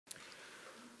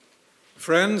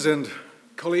Friends and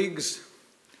colleagues,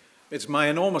 it's my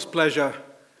enormous pleasure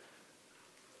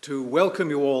to welcome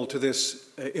you all to this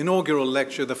inaugural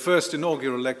lecture, the first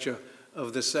inaugural lecture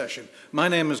of this session. My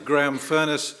name is Graham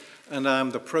Furness, and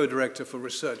I'm the Pro-Director for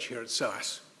Research here at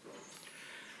SOAS.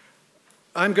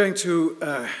 I'm going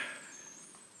to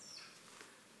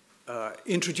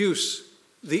introduce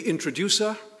the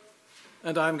introducer,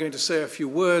 and I'm going to say a few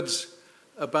words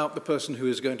about the person who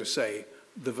is going to say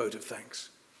the vote of thanks.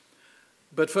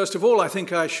 But first of all, I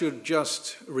think I should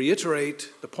just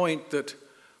reiterate the point that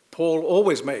Paul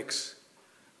always makes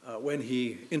when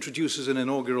he introduces an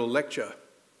inaugural lecture,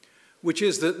 which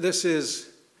is that this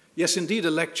is, yes, indeed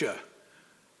a lecture,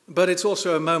 but it's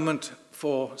also a moment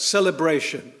for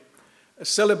celebration, a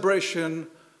celebration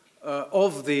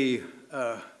of the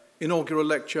inaugural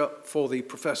lecture for the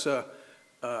professor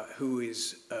who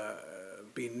is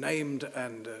being named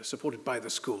and supported by the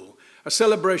school, a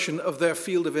celebration of their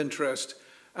field of interest,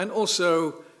 and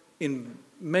also, in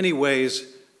many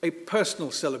ways, a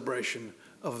personal celebration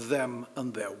of them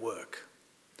and their work.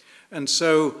 And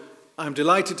so I'm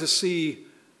delighted to see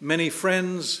many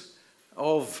friends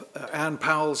of Anne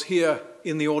Pauwels here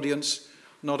in the audience,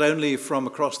 not only from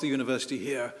across the university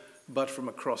here, but from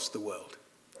across the world.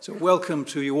 So welcome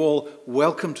to you all,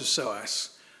 welcome to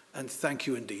SOAS, and thank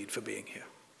you indeed for being here.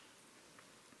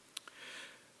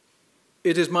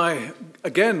 It is my,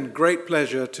 again, great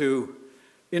pleasure to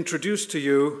introduce to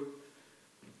you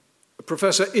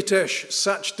Professor Hitesh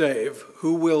Sachdev,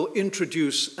 who will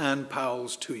introduce Anne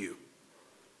Pauwels to you.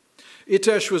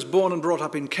 Hitesh was born and brought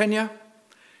up in Kenya.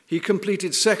 He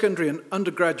completed secondary and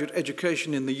undergraduate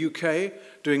education in the UK,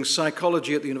 doing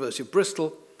psychology at the University of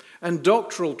Bristol, and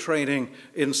doctoral training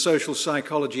in social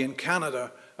psychology in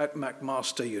Canada at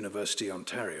McMaster University,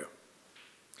 Ontario.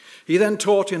 He then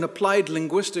taught in applied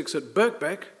linguistics at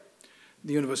Birkbeck,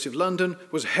 the University of London,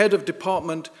 was head of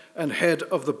department and head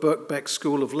of the Birkbeck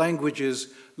School of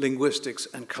Languages, Linguistics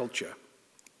and Culture.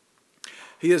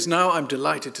 He is now, I'm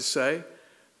delighted to say,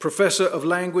 Professor of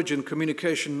Language and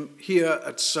Communication here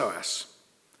at SOAS,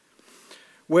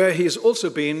 where he's also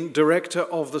been director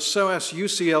of the SOAS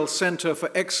UCL Center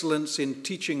for Excellence in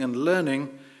Teaching and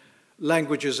Learning,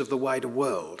 Languages of the Wider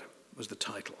World, was the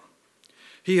title.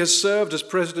 He has served as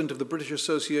president of the British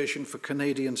Association for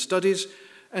Canadian Studies,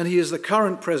 and he is the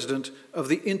current president of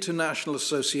the International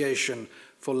Association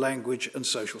for Language and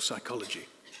Social Psychology.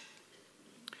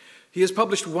 He has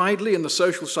published widely in the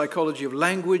social psychology of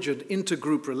language and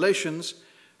intergroup relations,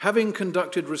 having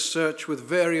conducted research with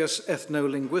various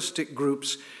ethno-linguistic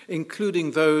groups,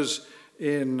 including those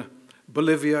in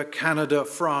Bolivia, Canada,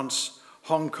 France,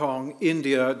 Hong Kong,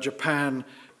 India, Japan,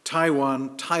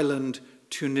 Taiwan, Thailand,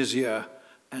 Tunisia,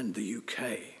 and the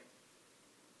UK.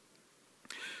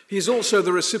 He is also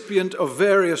the recipient of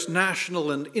various national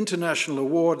and international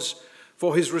awards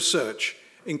for his research,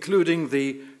 including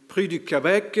the Prix du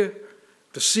Québec,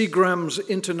 the Seagram's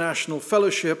International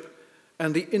Fellowship,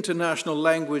 and the International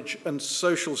Language and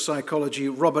Social Psychology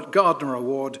Robert Gardner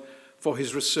Award for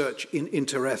his research in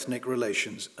interethnic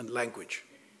relations and language.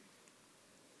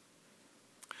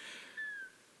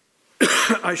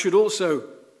 I should also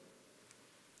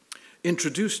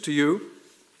introduce to you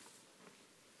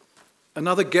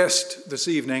another guest this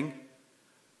evening,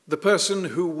 the person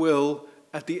who will,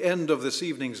 at the end of this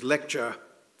evening's lecture,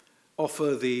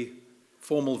 offer the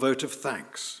formal vote of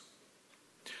thanks.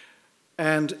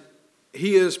 And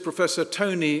he is Professor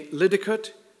Tony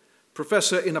Liddicoat,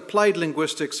 Professor in Applied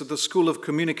Linguistics at the School of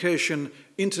Communication,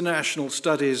 International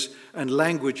Studies and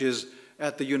Languages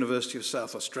at the University of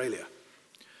South Australia.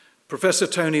 Professor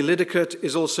Tony Liddicoat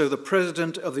is also the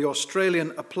president of the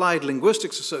Australian Applied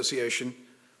Linguistics Association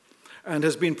and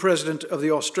has been president of the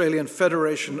Australian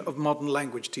Federation of Modern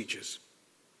Language Teachers.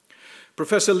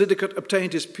 Professor Liddicoat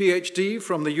obtained his PhD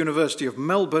from the University of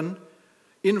Melbourne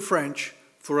in French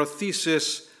for a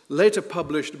thesis later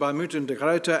published by Muten de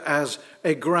Gruyter as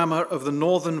A Grammar of the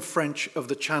Northern French of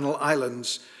the Channel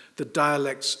Islands, the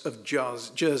Dialects of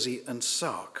Jersey and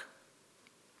Sark.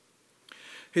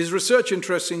 His research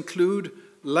interests include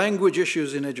language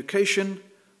issues in education,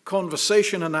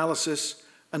 conversation analysis,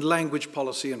 and language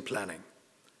policy and planning.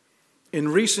 In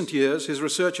recent years, his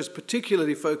research has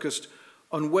particularly focused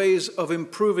on ways of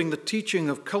improving the teaching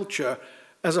of culture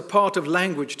as a part of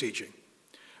language teaching,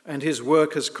 and his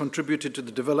work has contributed to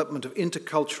the development of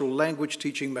intercultural language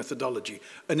teaching methodology,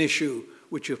 an issue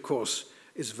which, of course,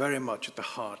 is very much at the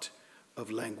heart of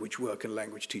language work and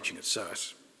language teaching at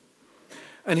SOAS.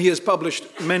 And he has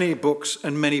published many books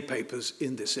and many papers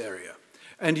in this area.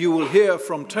 And you will hear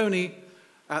from Tony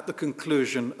at the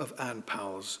conclusion of Anne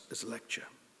Pauwels' lecture.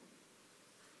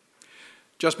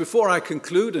 Just before I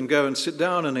conclude and go and sit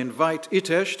down and invite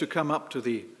Itesh to come up to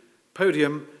the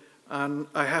podium, and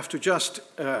I have to just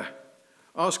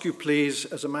ask you, please,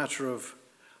 as a matter of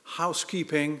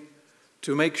housekeeping,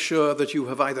 to make sure that you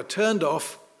have either turned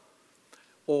off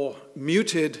or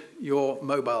muted your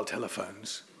mobile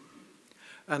telephones.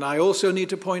 And I also need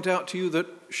to point out to you that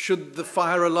should the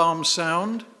fire alarm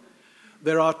sound,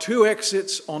 there are 2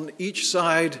 exits on each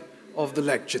side of the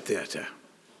lecture theatre,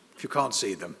 if you can't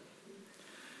see them.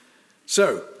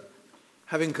 So,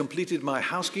 having completed my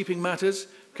housekeeping matters,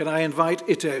 can I invite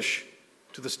Itesh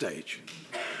to the stage?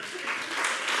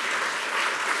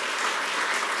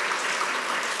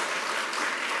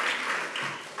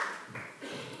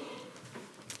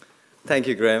 Thank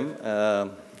you, Graham.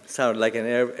 Sounded like an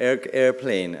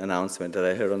airplane announcement that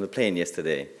I heard on the plane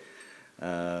yesterday.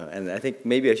 And I think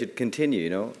maybe I should continue, you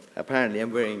know. Apparently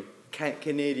I'm wearing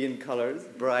Canadian colors,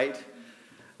 bright.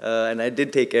 And I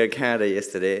did take Air Canada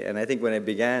yesterday, and I think when I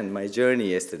began my journey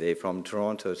yesterday from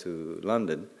Toronto to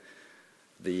London,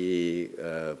 the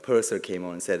purser came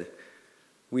on and said,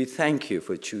 "We thank you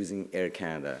for choosing Air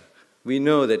Canada. We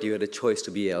know that you had a choice to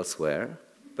be elsewhere,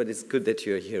 but it's good that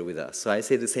you're here with us." So I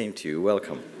say the same to you.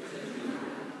 Welcome.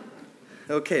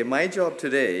 Okay, my job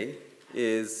today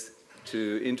is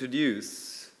to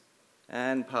introduce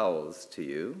Ann Pauwels to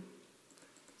you.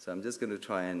 So I'm just going to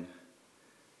try and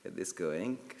get this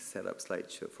going. Set up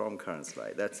slideshow from current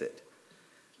slide. That's it.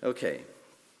 Okay.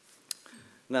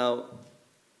 Now,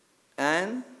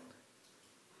 Anne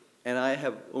and I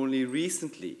have only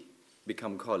recently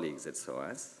become colleagues at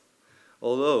SOAS.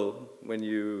 Although, when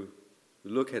you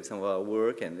look at some of our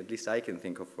work, and at least I can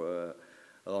think of a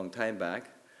long time back,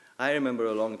 I remember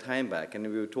a long time back, and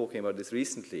we were talking about this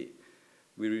recently,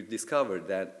 we discovered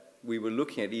that we were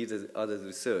looking at each other's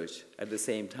research at the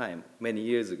same time many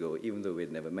years ago, even though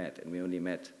we'd never met, and we only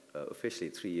met officially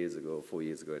 3 years ago, 4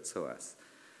 years ago at SOAS.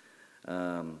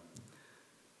 I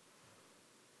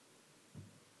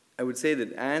would say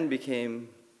that Anne became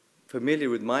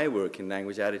familiar with my work in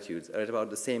language attitudes at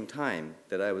about the same time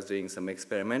that I was doing some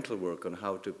experimental work on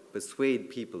how to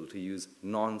persuade people to use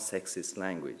non-sexist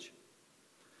language.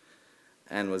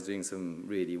 Anne was doing some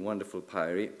really wonderful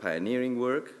pioneering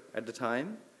work at the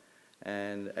time,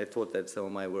 and I thought that some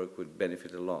of my work would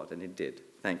benefit a lot, and it did.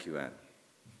 Thank you, Anne.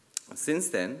 Since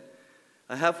then,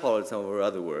 I have followed some of her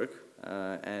other work,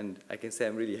 and I can say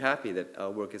I'm really happy that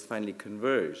our work has finally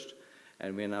converged,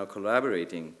 and we're now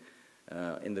collaborating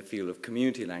in the field of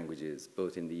community languages,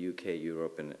 both in the UK,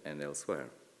 Europe, and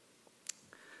elsewhere.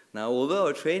 Now, although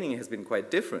our training has been quite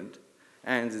different,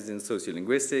 Anne's is in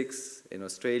sociolinguistics in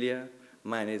Australia,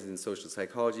 mine is in social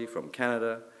psychology from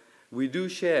Canada, we do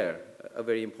share a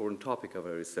very important topic of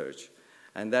our research,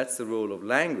 and that's the role of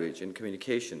language in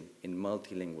communication in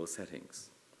multilingual settings.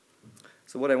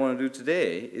 So what I want to do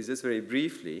today is just very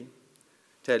briefly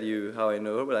tell you how I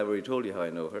know her. Well, I've already told you how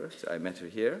I know her. So I met her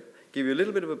here. Give you a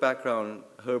little bit of a background,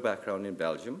 her background in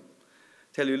Belgium.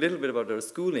 Tell you a little bit about her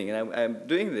schooling. And I'm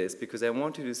doing this because I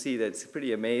want you to see that it's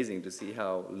pretty amazing to see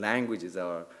how languages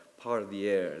are part of the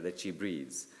air that she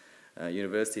breathes.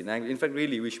 University language. In fact,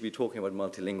 really, we should be talking about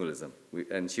multilingualism,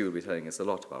 and she will be telling us a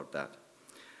lot about that.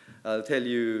 I'll tell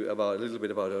you a little bit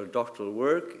about her doctoral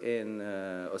work in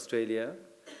Australia,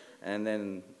 and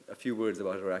then a few words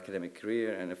about her academic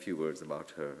career, and a few words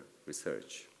about her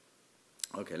research.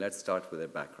 Okay, let's start with her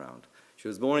background. She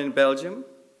was born in Belgium,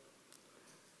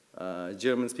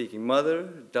 German-speaking mother,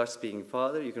 Dutch-speaking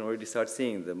father. You can already start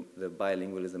seeing the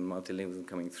bilingualism, multilingualism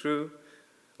coming through.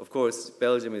 Of course,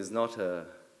 Belgium is not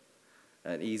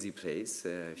an easy place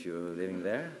if you're living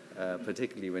there,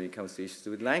 particularly when it comes to issues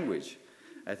with language.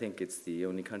 I think it's the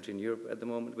only country in Europe at the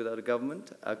moment without a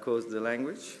government across the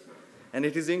language. And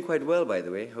it is doing quite well, by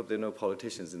the way. I hope there are no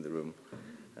politicians in the room.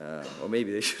 Or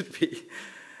maybe there should be.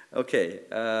 Okay.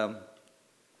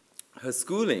 Her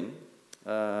schooling,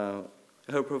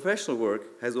 her professional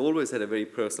work has always had a very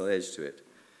personal edge to it.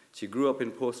 She grew up in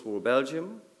post-war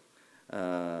Belgium.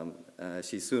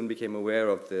 She soon became aware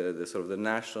of the sort of the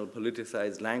national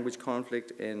politicized language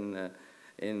conflict in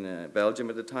Belgium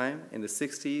at the time. In the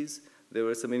 60s, there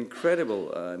were some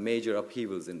incredible major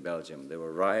upheavals in Belgium. There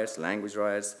were riots, language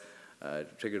riots,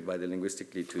 triggered by the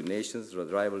linguistically two nations, the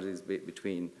rivalries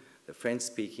between the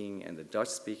French-speaking and the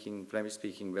Dutch-speaking,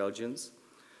 Flemish-speaking Belgians.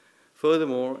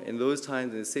 Furthermore, in those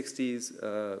times in the 60s,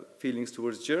 feelings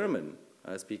towards German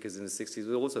speakers in the 60s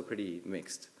were also pretty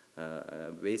mixed.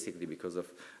 Basically because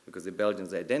the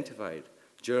Belgians identified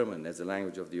German as the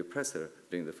language of the oppressor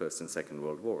during the First and Second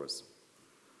World Wars.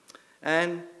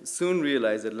 And soon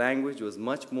realized that language was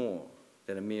much more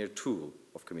than a mere tool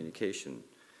of communication.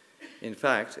 In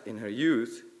fact, in her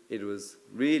youth, it was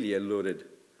really a loaded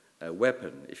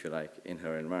weapon, if you like, in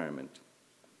her environment.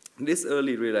 This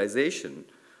early realization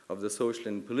of the social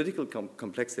and political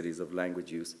complexities of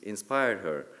language use inspired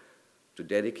her to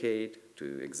dedicate,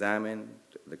 to examine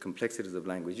the complexities of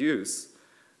language use,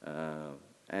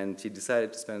 and she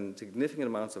decided to spend significant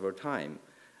amounts of her time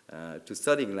to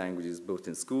studying languages both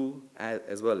in school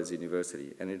as well as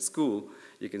university. And in school,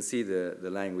 you can see the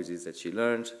languages that she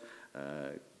learned,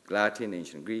 Latin,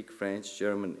 ancient Greek, French,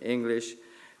 German, English.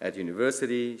 At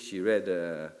university, she read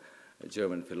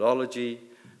German philology,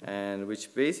 and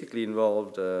which basically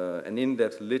involved an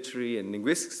in-depth literary and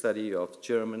linguistic study of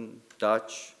German,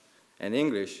 Dutch, and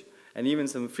English, and even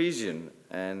some Frisian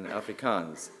and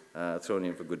Afrikaans thrown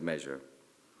in for good measure.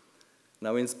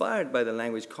 Now, inspired by the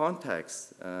language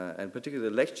contacts, and particularly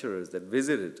the lecturers that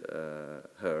visited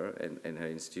her in her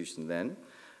institution then,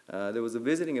 there was a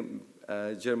visiting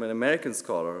German-American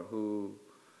scholar who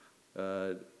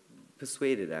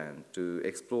persuaded Anne to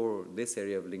explore this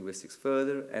area of linguistics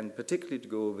further, and particularly to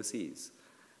go overseas.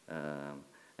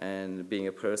 And being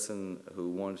a person who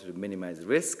wanted to minimize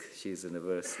risk, she's an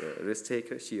averse risk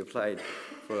taker, she applied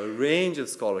for a range of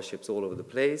scholarships all over the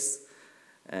place.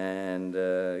 And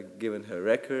given her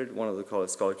record, one of the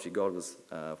scholarships she got was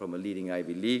from a leading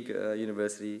Ivy League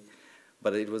university,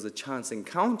 but it was a chance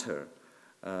encounter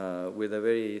with a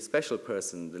very special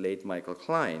person, the late Michael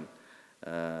Klein,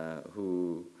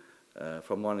 who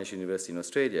from Monash University in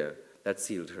Australia, that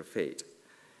sealed her fate.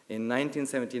 In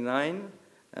 1979,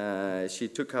 she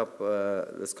took up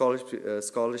the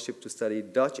scholarship to study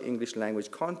Dutch-English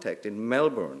language contact in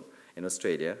Melbourne in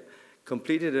Australia,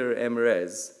 completed her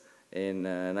MRes in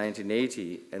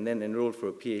 1980, and then enrolled for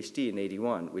a PhD in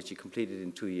 81, which she completed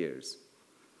in 2 years.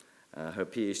 Her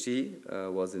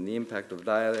PhD was in the impact of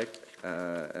dialect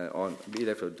on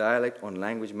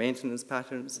language maintenance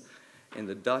patterns in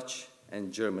the Dutch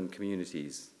and German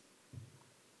communities.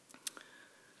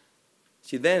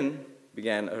 She then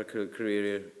began her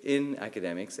career in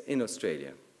academics in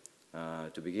Australia.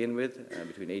 To begin with,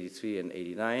 between 83 and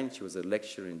 89, she was a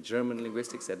lecturer in German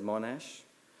linguistics at Monash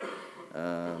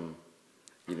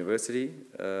University.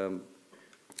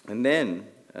 And then,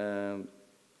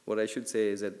 what I should say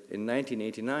is that in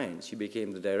 1989, she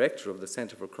became the director of the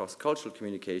Center for Cross-Cultural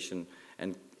Communication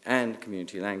and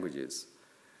Community Languages.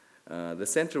 The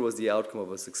center was the outcome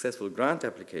of a successful grant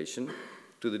application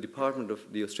to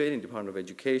the Australian Department of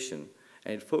Education,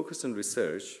 and it focused on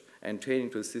research and training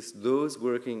to assist those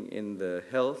working in the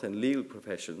health and legal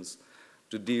professions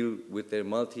to deal with their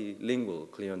multilingual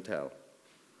clientele.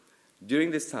 During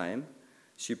this time,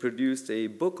 she produced a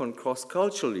book on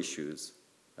cross-cultural issues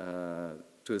to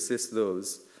assist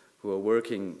those who are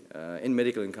working in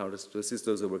medical encounters,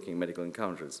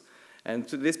 And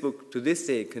this book, to this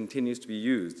day, continues to be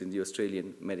used in the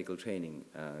Australian medical training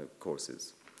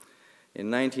courses.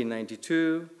 In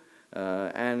 1992,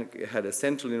 Anne had a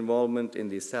central involvement in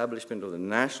the establishment of the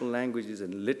National Languages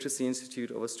and Literacy Institute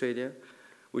of Australia,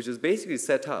 which was basically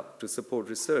set up to support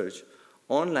research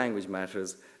on language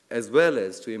matters as well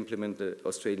as to implement the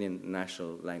Australian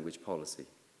National Language Policy.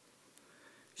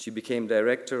 She became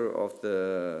director of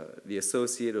the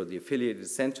Associate or the Affiliated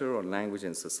Center on Language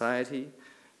and Society.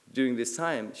 During this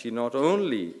time, she not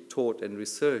only taught and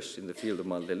researched in the field of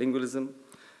multilingualism,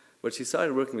 but she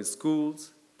started working with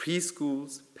schools,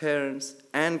 preschools, parents,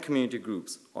 and community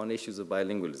groups on issues of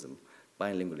bilingualism,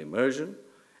 bilingual immersion,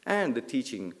 and the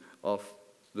teaching of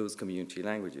those community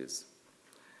languages.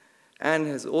 Anne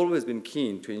has always been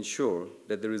keen to ensure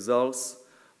that the results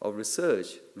of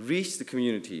research reach the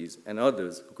communities and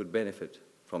others who could benefit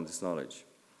from this knowledge.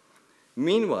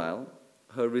 Meanwhile,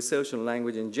 her research on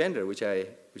language and gender, which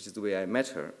is the way I met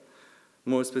her,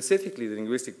 more specifically the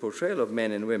linguistic portrayal of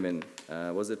men and women,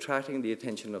 was attracting the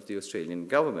attention of the Australian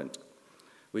government,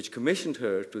 which commissioned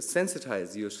her to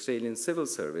sensitize the Australian civil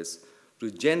service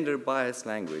to gender-biased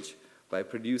language by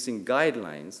producing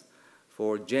guidelines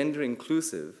for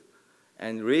gender-inclusive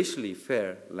and racially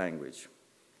fair language.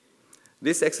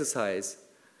 This exercise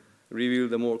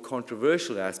revealed the more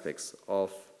controversial aspects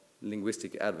of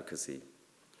linguistic advocacy.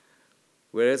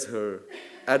 Whereas her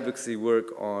advocacy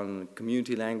work on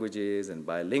community languages and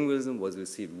bilingualism was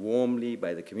received warmly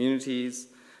by the communities,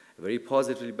 very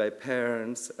positively by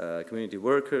parents, community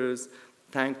workers,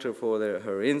 thanked her for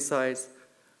her insights,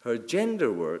 her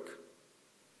gender work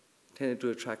tended to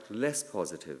attract less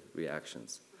positive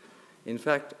reactions. In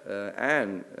fact,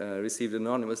 Anne received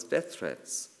anonymous death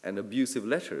threats and abusive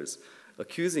letters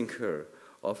accusing her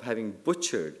of having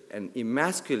butchered and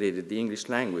emasculated the English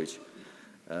language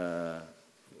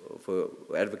for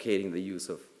advocating the use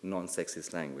of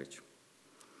non-sexist language.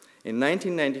 In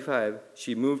 1995,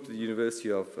 she moved to the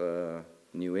University of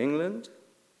New England,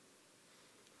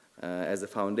 as a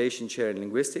foundation chair in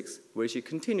linguistics, where she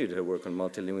continued her work on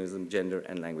multilingualism, gender,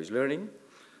 and language learning.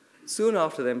 Soon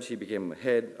after them, she became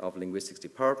head of linguistics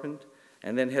department,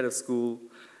 and then head of school,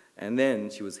 and then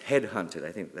she was headhunted,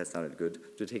 I think that sounded good,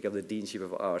 to take up the deanship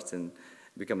of arts and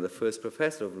become the first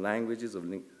professor of languages, of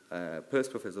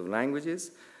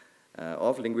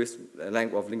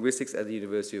linguistics at the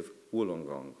University of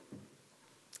Wollongong.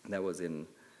 That was in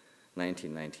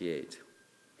 1998.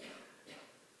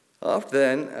 After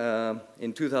then,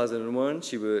 in 2001,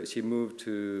 she moved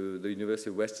to the University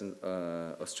of Western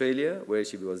Australia, where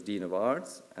she was Dean of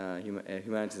Arts,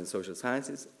 Humanities and Social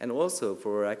Sciences, and also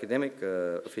for her academic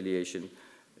affiliation,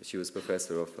 she was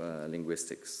Professor of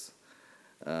Linguistics.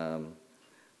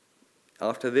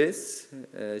 After this,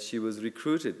 she was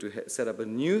recruited to set up a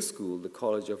new school, the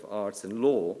College of Arts and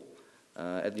Law,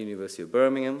 at the University of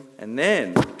Birmingham, and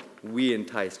then we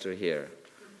enticed her here,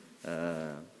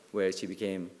 where she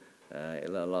became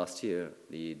last year,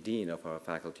 the Dean of our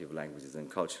Faculty of Languages and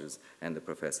Cultures and the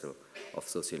Professor of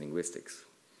Sociolinguistics.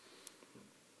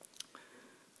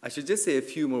 I should just say a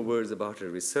few more words about her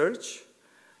research.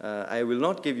 I will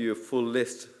not give you a full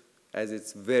list, as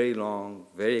it's very long,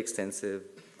 very extensive,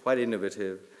 quite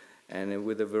innovative, and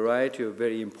with a variety of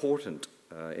very important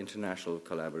international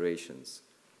collaborations.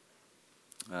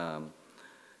 Her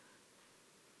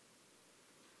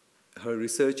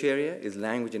research area is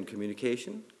language and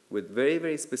communication, with very,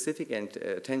 very specific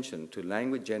attention to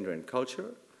language, gender, and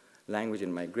culture, language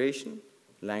and migration,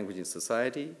 language in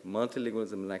society,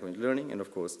 multilingualism and language learning, and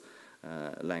of course,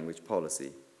 language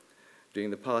policy. During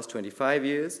the past 25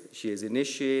 years, she has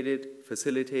initiated,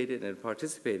 facilitated, and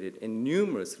participated in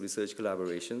numerous research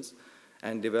collaborations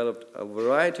and developed a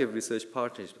variety of research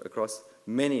partnerships across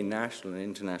many national and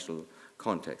international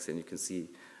contexts, and you can see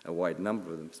a wide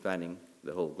number of them spanning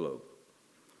the whole globe.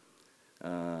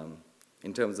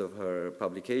 In terms of her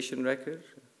publication record,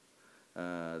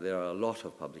 there are a lot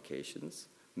of publications,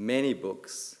 many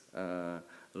books,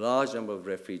 large number of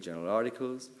refereed journal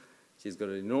articles. She's got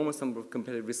an enormous number of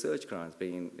competitive research grants,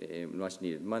 bringing much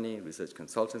needed money, research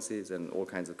consultancies, and all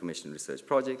kinds of commissioned research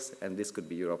projects, and this could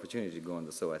be your opportunity to go on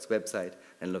the SOAS website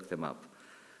and look them up.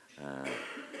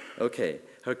 Okay,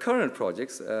 her current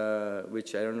projects,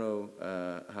 which I don't know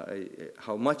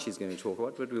how much she's going to talk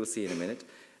about, but we'll see in a minute,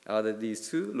 are these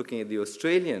two, looking at the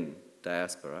Australian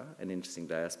diaspora, an interesting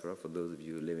diaspora for those of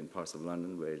you who live in parts of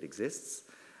London where it exists,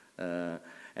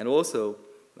 and also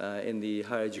in the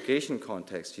higher education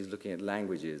context, she's looking at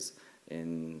languages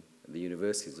in the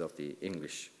universities of the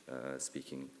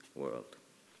English-speaking world.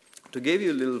 To give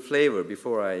you a little flavor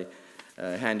before I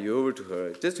hand you over to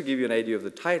her, just to give you an idea of the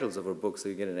titles of her books so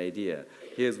you get an idea.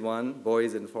 Here's one,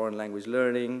 Boys in Foreign Language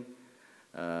Learning,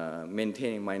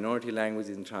 Maintaining Minority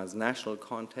Languages in Transnational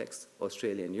Contexts,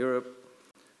 Australia and Europe,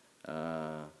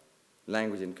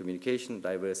 Language and Communication,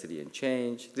 Diversity and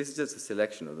Change. This is just a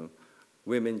selection of them.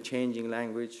 Women Changing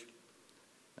Language,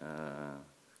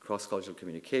 Cross-Cultural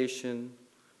Communication,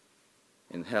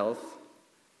 in Health,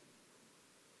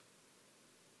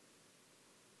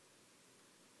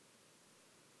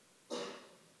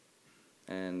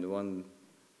 and the one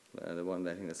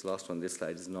I think that's last on this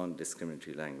slide is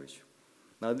Non-Discriminatory Language.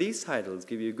 Now these titles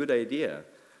give you a good idea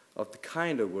of the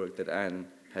kind of work that Anne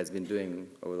has been doing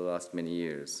over the last many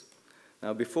years.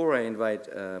 Now before I invite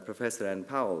Professor Anne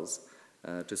Pauwels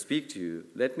to speak to you,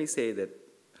 let me say that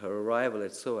her arrival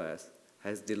at SOAS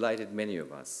has delighted many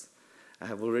of us. I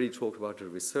have already talked about her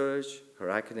research, her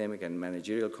academic and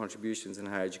managerial contributions in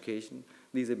higher education.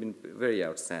 These have been very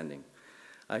outstanding.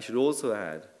 I should also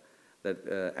add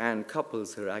that Anne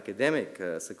couples her academic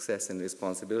success and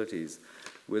responsibilities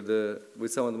with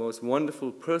some of the most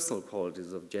wonderful personal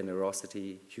qualities of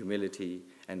generosity, humility,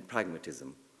 and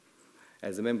pragmatism.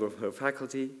 As a member of her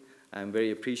faculty, I'm very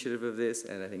appreciative of this,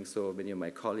 and I think so are many of my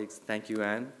colleagues. Thank you,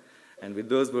 Anne. And with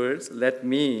those words, let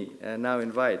me now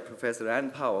invite Professor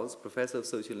Anne Pauwels, Professor of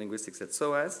Sociolinguistics at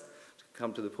SOAS, to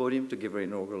come to the podium to give her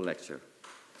inaugural lecture.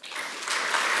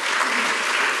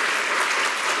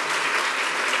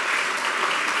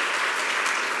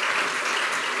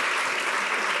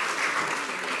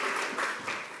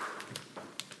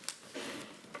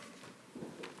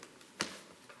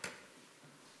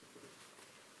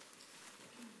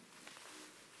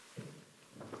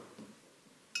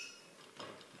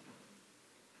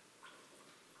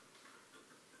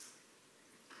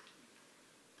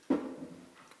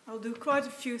 I'll do quite a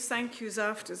few thank yous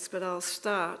afterwards, but I'll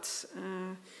start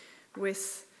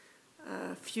with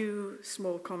a few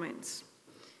small comments.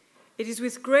 It is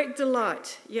with great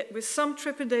delight, yet with some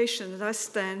trepidation, that I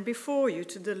stand before you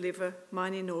to deliver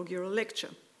mine inaugural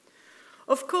lecture.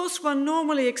 Of course, one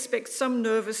normally expects some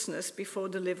nervousness before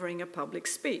delivering a public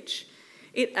speech.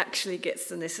 It actually gets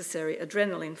the necessary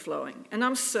adrenaline flowing, and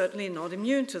I'm certainly not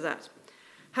immune to that.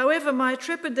 However, my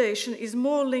trepidation is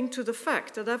more linked to the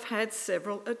fact that I've had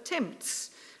several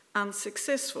attempts,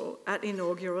 unsuccessful, at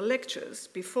inaugural lectures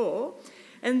before,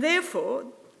 and therefore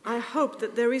I hope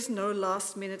that there is no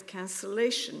last-minute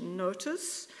cancellation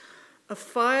notice, a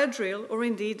fire drill, or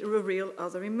indeed a real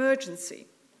other emergency.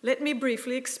 Let me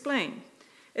briefly explain.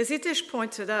 As Itesh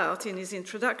pointed out in his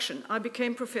introduction, I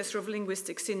became Professor of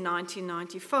Linguistics in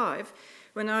 1995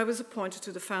 when I was appointed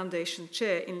to the Foundation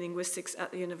Chair in Linguistics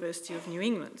at the University of New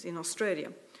England in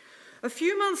Australia. A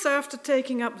few months after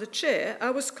taking up the chair,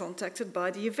 I was contacted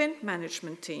by the event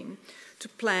management team to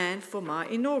plan for my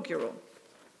inaugural.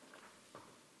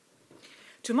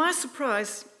 To my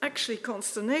surprise, actually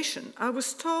consternation, I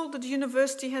was told that the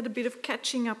university had a bit of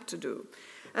catching up to do,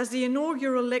 as the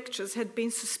inaugural lectures had been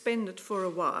suspended for a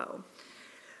while.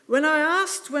 When I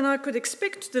asked when I could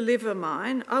expect to deliver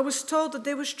mine, I was told that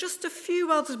there was just a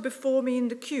few others before me in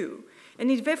the queue,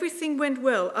 and if everything went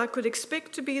well, I could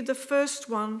expect to be the first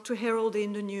one to herald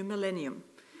in the new millennium.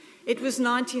 It was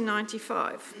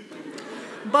 1995.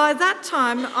 By that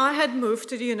time, I had moved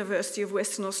to the University of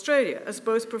Western Australia as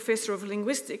both Professor of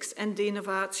Linguistics and Dean of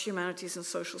Arts, Humanities and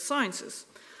Social Sciences.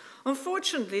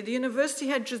 Unfortunately, the university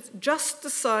had just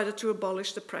decided to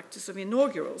abolish the practice of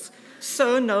inaugurals,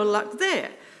 so no luck there.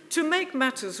 To make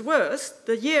matters worse,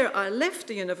 the year I left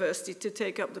the university to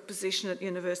take up the position at the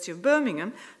University of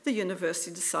Birmingham, the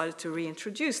university decided to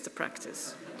reintroduce the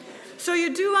practice. So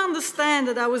you do understand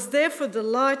that I was therefore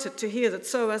delighted to hear that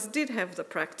SOAS did have the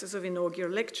practice of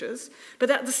inaugural lectures, but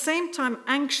at the same time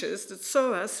anxious that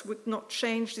SOAS would not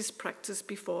change this practice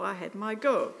before I had my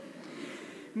go.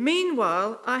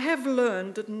 Meanwhile, I have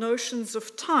learned that notions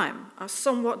of time are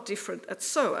somewhat different at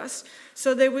SOAS,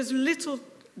 so there was little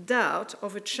doubt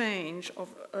of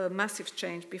a massive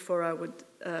change before I would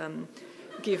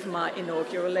give my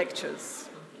inaugural lectures.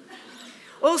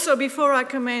 Also, before I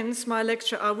commence my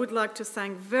lecture, I would like to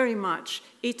thank very much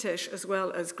Itesh as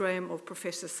well as Graham of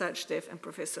Professor Sachdev and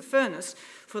Professor Furness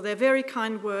for their very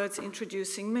kind words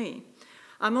introducing me.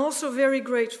 I'm also very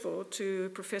grateful to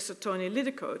Professor Tony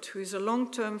Liddecote, who is a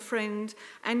long-term friend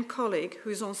and colleague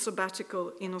who is on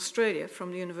sabbatical in Australia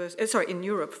from the in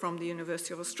Europe from the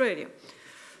University of Australia.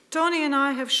 Tony and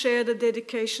I have shared a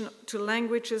dedication to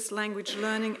languages, language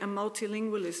learning and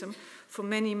multilingualism for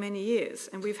many, many years,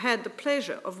 and we've had the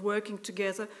pleasure of working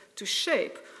together to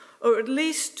shape, or at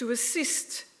least to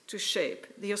assist to shape,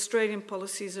 the Australian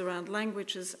policies around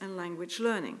languages and language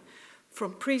learning,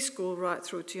 from preschool right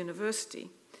through to university.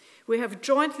 We have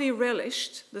jointly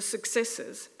relished the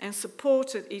successes and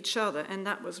supported each other, and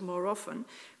that was more often,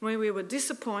 when we were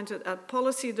disappointed at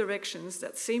policy directions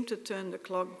that seemed to turn the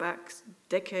clock back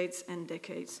decades and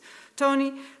decades.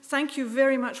 Tony, thank you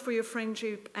very much for your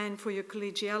friendship and for your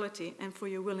collegiality and for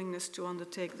your willingness to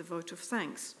undertake the vote of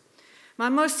thanks. My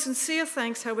most sincere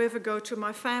thanks, however, go to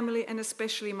my family and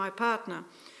especially my partner,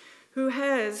 who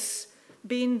has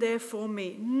been there for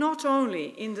me, not only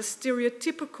in the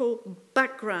stereotypical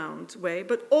background way,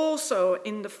 but also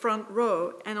in the front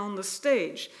row and on the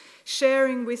stage,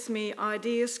 sharing with me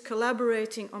ideas,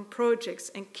 collaborating on projects,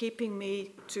 and keeping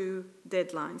me to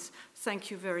deadlines.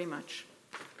 Thank you very much.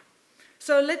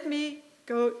 So let me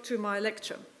go to my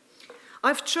lecture.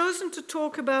 I've chosen to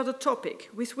talk about a topic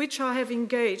with which I have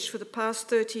engaged for the past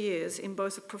 30 years in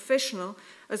both a professional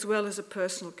as well as a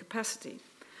personal capacity.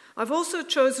 I've also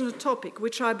chosen a topic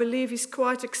which I believe is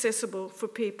quite accessible for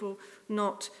people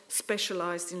not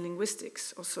specialized in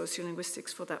linguistics or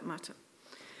sociolinguistics for that matter.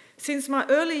 Since my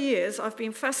early years, I've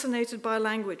been fascinated by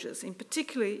languages, in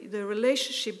particular the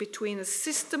relationship between a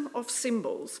system of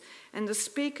symbols and the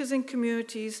speakers and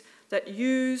communities that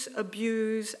use,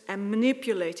 abuse, and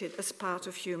manipulate it as part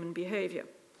of human behavior.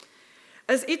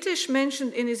 As Itesh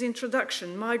mentioned in his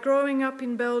introduction, my growing up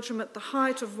in Belgium at the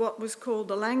height of what was called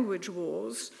the language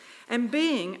wars, and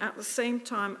being at the same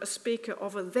time a speaker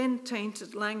of a then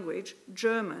tainted language,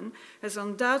 German, has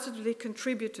undoubtedly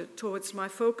contributed towards my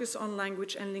focus on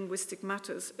language and linguistic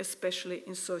matters, especially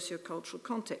in sociocultural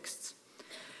contexts.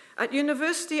 At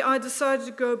university, I decided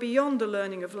to go beyond the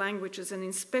learning of languages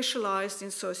and specialized in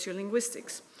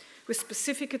sociolinguistics, with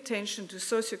specific attention to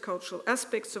sociocultural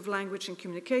aspects of language and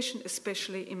communication,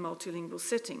 especially in multilingual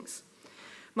settings.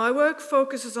 My work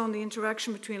focuses on the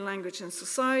interaction between language and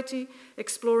society,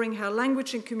 exploring how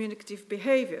language and communicative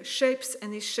behavior shapes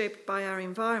and is shaped by our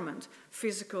environment,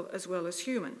 physical as well as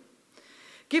human.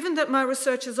 Given that my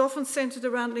research is often centered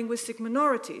around linguistic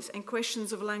minorities and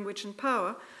questions of language and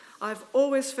power, I've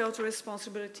always felt a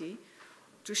responsibility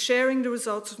to sharing the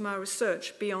results of my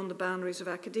research beyond the boundaries of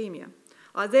academia.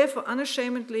 I therefore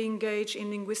unashamedly engage in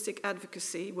linguistic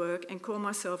advocacy work and call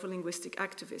myself a linguistic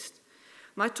activist.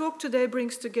 My talk today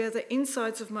brings together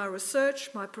insights of my research,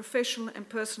 my professional and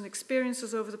personal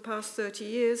experiences over the past 30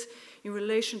 years in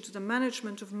relation to the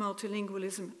management of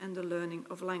multilingualism and the learning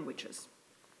of languages.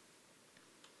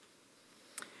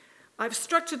 I've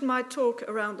structured my talk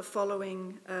around the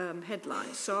following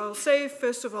headlines. So I'll say,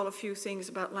 first of all, a few things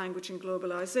about language and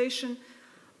globalization,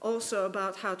 also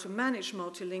about how to manage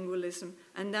multilingualism,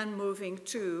 and then moving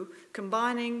to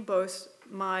combining both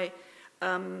my,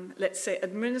 let's say,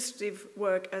 administrative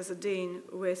work as a dean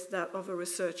with that of a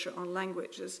researcher on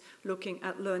languages, looking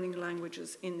at learning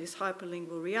languages in this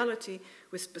hyperlingual reality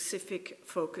with specific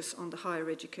focus on the higher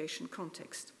education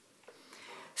context.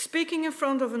 Speaking in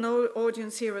front of an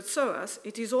audience here at SOAS,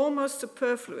 it is almost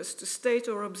superfluous to state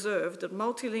or observe that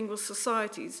multilingual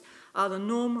societies are the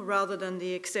norm rather than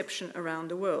the exception around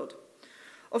the world.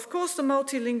 Of course, the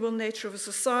multilingual nature of a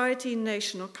society,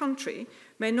 nation, or country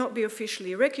may not be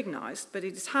officially recognized, but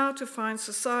it is hard to find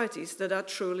societies that are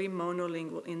truly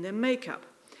monolingual in their makeup.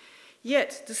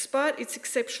 Yet, despite its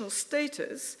exceptional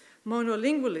status,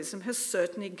 monolingualism has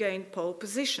certainly gained pole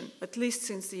position, at least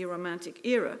since the Romantic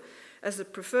era, as the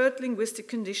preferred linguistic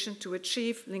condition to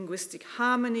achieve linguistic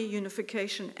harmony,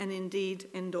 unification, and indeed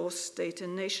endorse state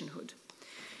and nationhood.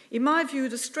 In my view,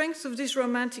 the strength of this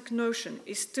romantic notion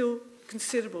is still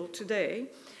considerable today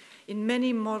in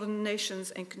many modern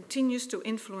nations and continues to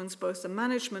influence both the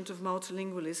management of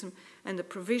multilingualism and the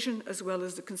provision as well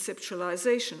as the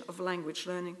conceptualization of language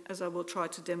learning, as I will try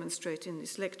to demonstrate in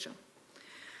this lecture.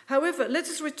 However, let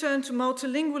us return to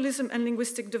multilingualism and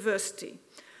linguistic diversity.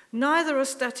 Neither are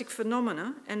static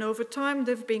phenomena, and over time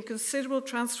there have been considerable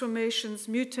transformations,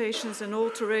 mutations, and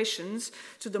alterations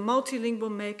to the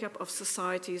multilingual makeup of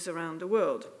societies around the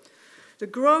world. The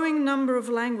growing number of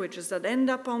languages that end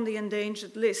up on the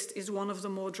endangered list is one of the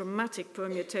more dramatic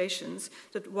permutations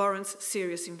that warrants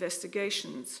serious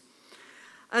investigations.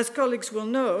 As colleagues will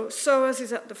know, SOAS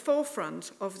is at the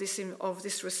forefront of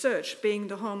this research, being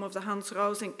the home of the Hans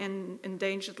Rausing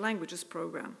Endangered Languages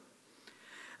Programme.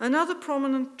 Another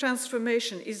prominent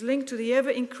transformation is linked to the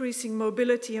ever-increasing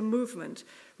mobility and movement,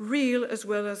 real as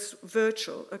well as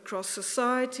virtual, across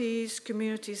societies,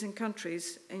 communities, and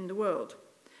countries in the world.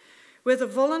 Whether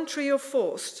voluntary or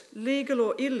forced, legal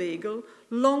or illegal,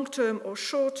 long-term or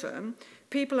short-term,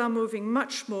 people are moving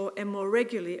much more and more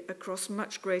regularly across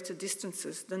much greater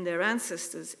distances than their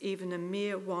ancestors, even a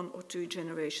mere 1 or 2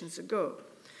 generations ago.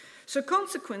 So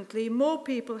consequently, more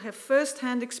people have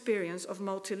first-hand experience of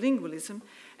multilingualism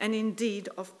and indeed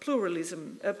of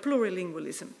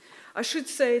plurilingualism. I should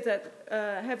say that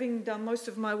having done most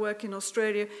of my work in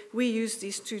Australia, we use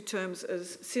these two terms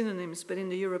as synonyms, but in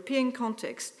the European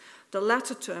context, the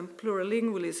latter term,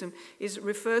 plurilingualism,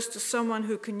 refers to someone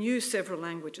who can use several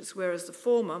languages, whereas the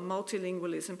former,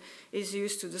 multilingualism, is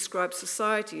used to describe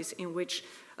societies in which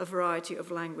a variety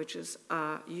of languages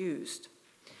are used.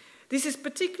 This is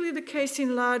particularly the case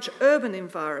in large urban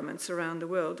environments around the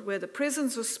world, where the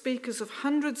presence of speakers of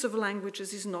hundreds of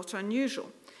languages is not unusual.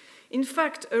 In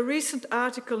fact, a recent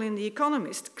article in The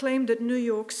Economist claimed that New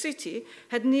York City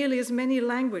had nearly as many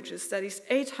languages, that is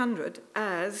 800,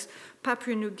 as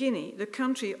Papua New Guinea, the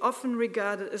country often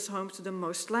regarded as home to the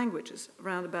most languages,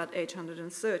 around about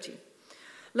 830.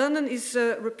 London is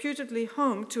reputedly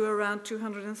home to around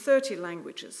 230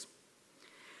 languages.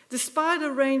 Despite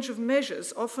a range of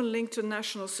measures often linked to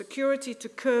national security to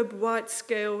curb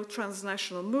wide-scale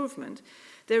transnational movement,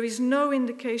 there is no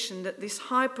indication that this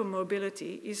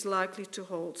hypermobility is likely to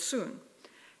hold soon.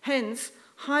 Hence,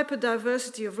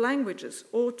 hyperdiversity of languages,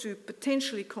 or to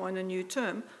potentially coin a new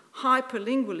term,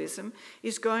 hyperlingualism,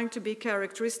 is going to be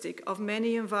characteristic of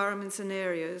many environments and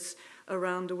areas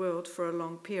around the world for a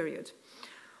long period.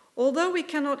 Although we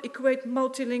cannot equate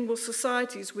multilingual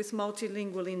societies with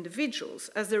multilingual individuals,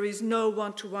 as there is no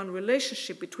one-to-one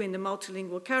relationship between the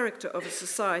multilingual character of a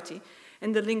society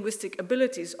and the linguistic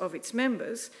abilities of its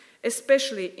members,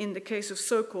 especially in the case of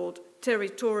so-called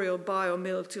territorial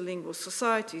bio-multilingual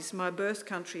societies, my birth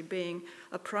country being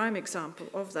a prime example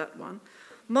of that one,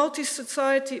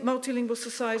 multilingual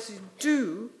societies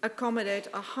do accommodate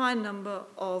a high number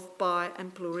of bi-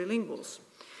 and plurilinguals.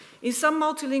 In some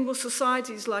multilingual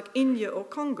societies like India or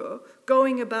Congo,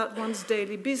 going about one's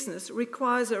daily business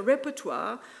requires a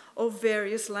repertoire of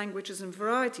various languages and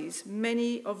varieties,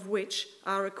 many of which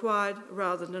are acquired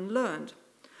rather than learned.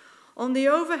 On the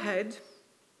overhead,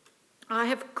 I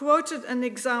have quoted an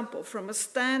example from a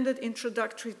standard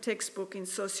introductory textbook in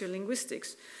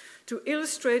sociolinguistics to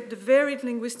illustrate the varied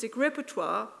linguistic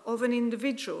repertoire of an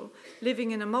individual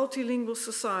living in a multilingual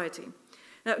society.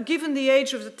 Now, given the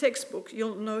age of the textbook,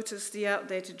 you'll notice the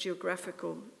outdated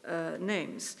geographical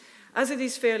names. As it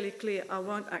is fairly clear, I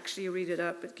won't actually read it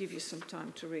out, but give you some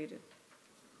time to read it.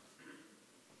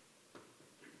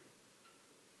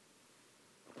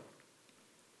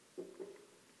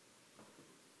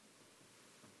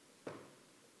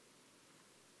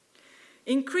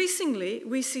 Increasingly,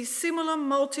 we see similar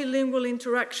multilingual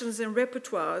interactions and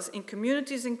repertoires in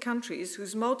communities and countries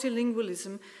whose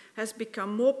multilingualism has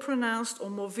become more pronounced or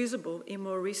more visible in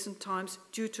more recent times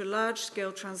due to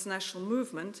large-scale transnational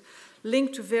movement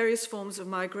linked to various forms of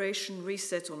migration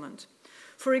resettlement.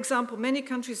 For example, many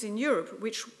countries in Europe,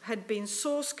 which had been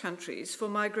source countries for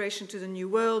migration to the New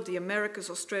World, the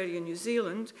Americas, Australia, New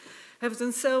Zealand, have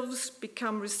themselves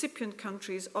become recipient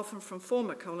countries, often from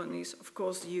former colonies. Of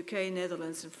course, the UK,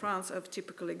 Netherlands, and France are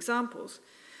typical examples,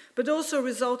 but also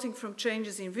resulting from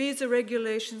changes in visa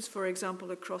regulations, for example,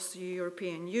 across the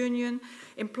European Union,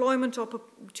 employment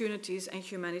opportunities, and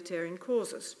humanitarian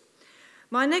causes.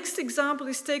 My next example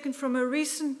is taken from a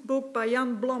recent book by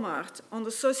Jan Blommaert on the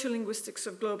sociolinguistics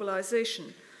of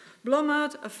globalization.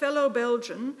 Blommaert, a fellow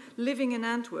Belgian living in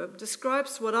Antwerp,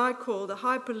 describes what I call the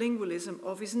hyperlingualism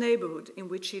of his neighborhood in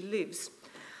which he lives.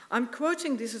 I'm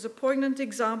quoting this as a poignant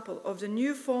example of the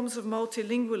new forms of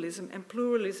multilingualism and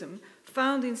pluralism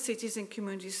found in cities and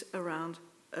communities around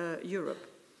Europe.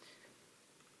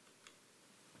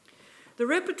 The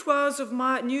repertoires of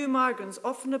new migrants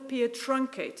often appear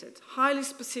truncated, highly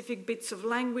specific bits of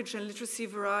language and literacy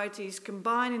varieties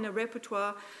combine in a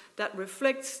repertoire that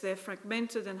reflects their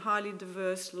fragmented and highly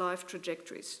diverse life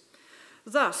trajectories.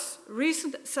 Thus,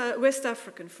 recent West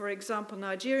African, for example,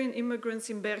 Nigerian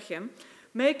immigrants in Belgium,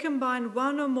 may combine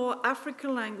one or more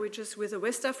African languages with a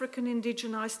West African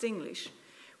indigenized English,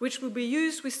 which will be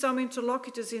used with some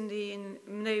interlocutors in the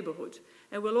neighborhood,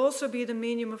 and will also be the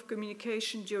medium of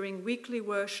communication during weekly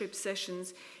worship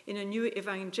sessions in a new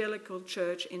evangelical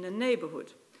church in the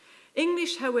neighborhood.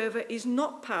 English, however, is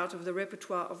not part of the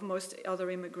repertoire of most other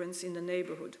immigrants in the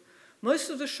neighborhood. Most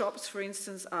of the shops, for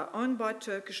instance, are owned by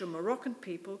Turkish or Moroccan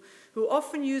people who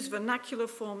often use vernacular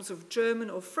forms of German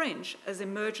or French as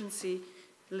emergency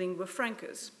lingua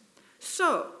francas.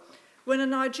 So, when a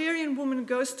Nigerian woman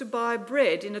goes to buy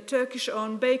bread in a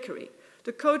Turkish-owned bakery,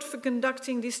 the code for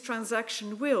conducting this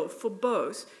transaction will, for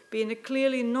both, be in a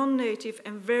clearly non-native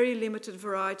and very limited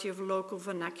variety of local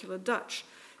vernacular Dutch,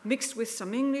 mixed with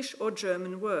some English or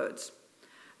German words.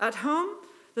 At home,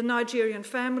 the Nigerian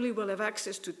family will have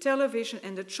access to television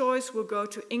and the choice will go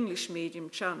to English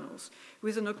medium channels,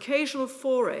 with an occasional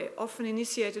foray, often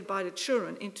initiated by the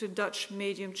children, into Dutch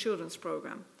medium children's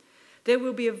program. There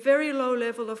will be a very low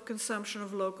level of consumption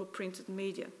of local printed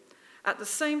media. At the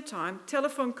same time,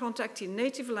 telephone contact in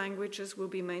native languages will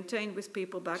be maintained with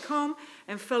people back home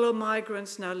and fellow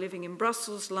migrants now living in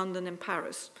Brussels, London, and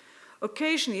Paris.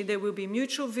 Occasionally, there will be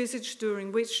mutual visits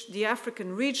during which the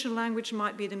African regional language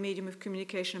might be the medium of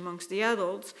communication amongst the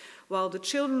adults, while the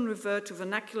children revert to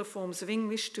vernacular forms of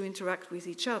English to interact with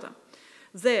each other.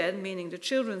 There, meaning the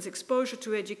children's exposure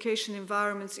to education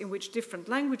environments in which different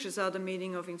languages are the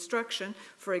meaning of instruction,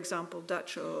 for example,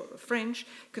 Dutch or French,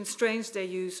 constrains their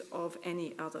use of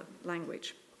any other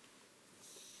language.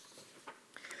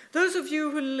 Those of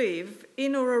you who live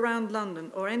in or around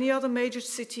London or any other major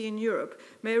city in Europe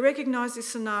may recognize this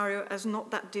scenario as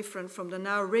not that different from the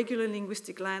now regular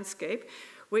linguistic landscape,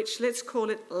 which, let's call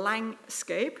it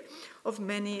langscape, of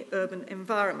many urban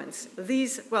environments.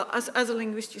 These, well, as a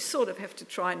linguist, you sort of have to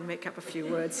try and make up a few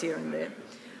words here and there.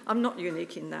 I'm not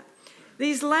unique in that.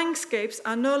 These landscapes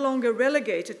are no longer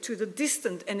relegated to the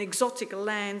distant and exotic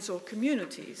lands or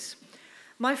communities.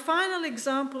 My final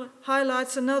example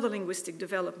highlights another linguistic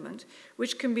development,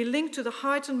 which can be linked to the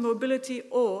heightened mobility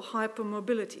or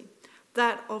hypermobility,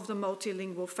 that of the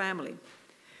multilingual family.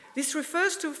 This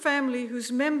refers to a family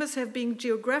whose members have been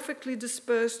geographically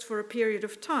dispersed for a period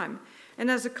of time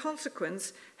and as a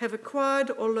consequence have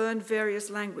acquired or learned various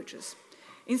languages.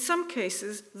 In some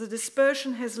cases, the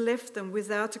dispersion has left them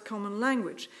without a common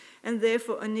language and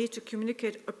therefore a need to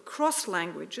communicate across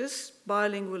languages,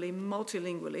 bilingually,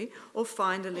 multilingually, or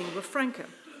find a lingua franca.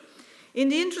 In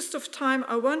the interest of time,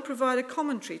 I won't provide a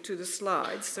commentary to the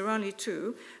slides, there are only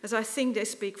two, as I think they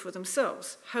speak for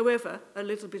themselves. However, a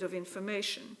little bit of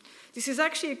information. This is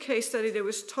actually a case study that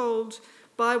was told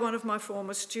by one of my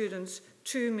former students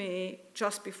to me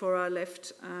just before I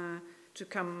left to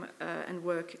come and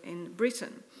work in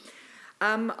Britain.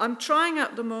 I'm trying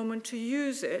at the moment to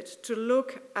use it to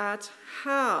look at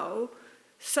how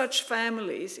such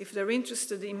families, if they're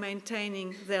interested in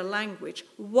maintaining their language,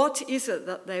 what is it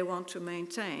that they want to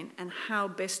maintain and how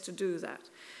best to do that?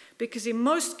 Because in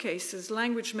most cases,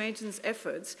 language maintenance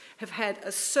efforts have had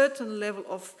a certain level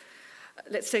of,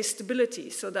 let's say, stability,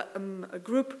 so that a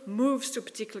group moves to a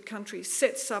particular country,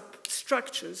 sets up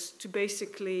structures to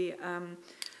basically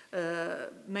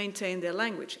maintain their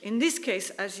language. In this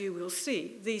case, as you will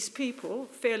see, these people,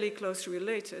 fairly closely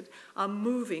related, are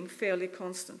moving fairly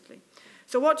constantly.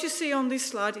 So what you see on this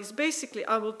slide is basically,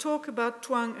 I will talk about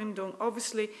Tuang and Dong.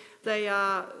 Obviously, they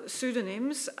are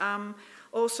pseudonyms.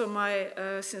 Also, my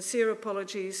sincere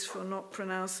apologies for not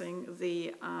pronouncing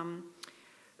the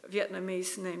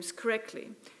Vietnamese names correctly.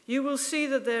 You will see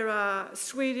that there are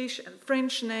Swedish and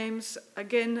French names.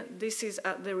 Again, this is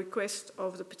at the request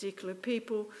of the particular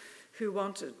people who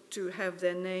wanted to have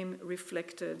their name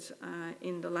reflected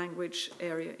in the language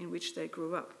area in which they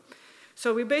grew up.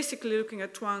 So we're basically looking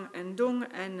at Tuang and Dong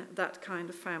and that kind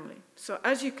of family. So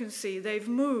as you can see, they've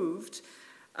moved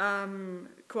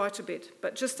quite a bit,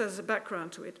 but just as a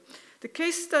background to it. The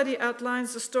case study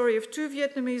outlines the story of two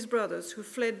Vietnamese brothers who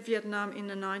fled Vietnam in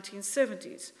the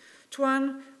 1970s.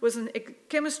 Tuan was a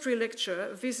chemistry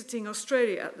lecturer visiting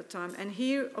Australia at the time, and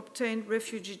he obtained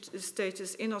refugee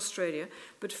status in Australia,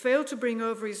 but failed to bring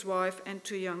over his wife and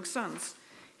two young sons.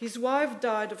 His wife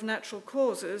died of natural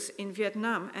causes in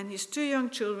Vietnam, and his two young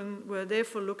children were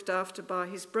therefore looked after by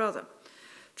his brother.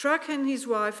 Truc and his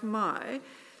wife Mai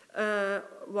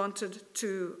wanted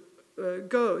to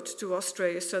go to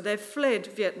Australia, so they fled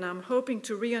Vietnam, hoping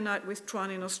to reunite with Tuan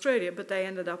in Australia, but they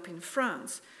ended up in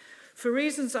France. For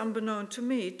reasons unbeknown to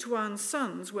me, Tuan's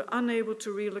sons were unable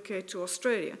to relocate to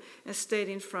Australia and stayed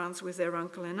in France with their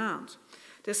uncle and aunt.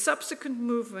 Their subsequent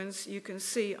movements you can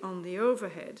see on the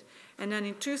overhead, and then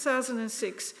in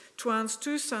 2006, Tuan's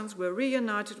two sons were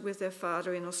reunited with their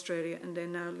father in Australia, and they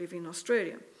now live in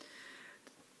Australia.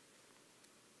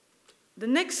 The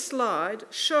next slide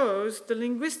shows the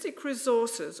linguistic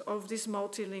resources of this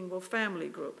multilingual family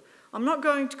group. I'm not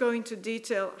going to go into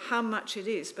detail how much it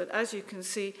is, but as you can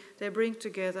see, they bring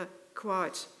together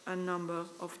quite a number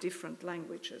of different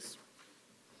languages.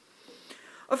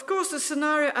 Of course, the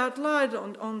scenario outlined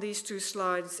on these two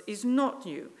slides is not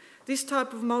new. This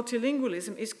type of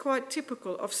multilingualism is quite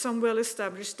typical of some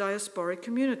well-established diasporic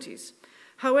communities.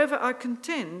 However, I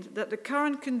contend that the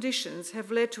current conditions have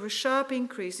led to a sharp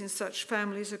increase in such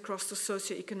families across the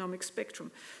socioeconomic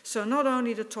spectrum, so not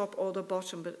only the top or the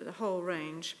bottom, but the whole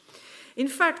range. In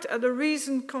fact, at a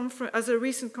recent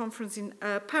conference in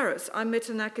Paris, I met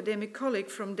an academic colleague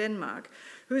from Denmark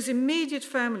whose immediate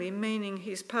family, meaning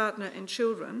his partner and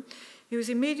children, whose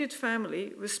immediate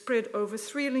family was spread over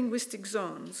 3 linguistic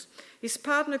zones. His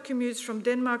partner commutes from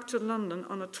Denmark to London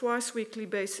on a twice-weekly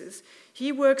basis.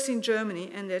 He works in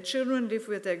Germany, and their children live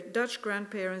with their Dutch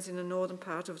grandparents in the northern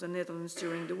part of the Netherlands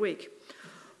during the week.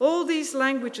 All these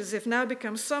languages have now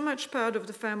become so much part of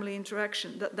the family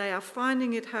interaction that they are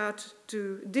finding it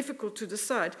difficult to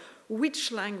decide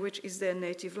which language is their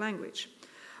native language.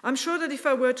 I'm sure that if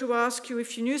I were to ask you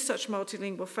if you knew such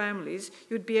multilingual families,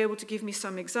 you'd be able to give me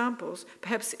some examples,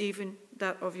 perhaps even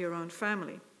that of your own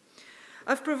family.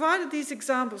 I've provided these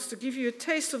examples to give you a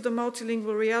taste of the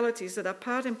multilingual realities that are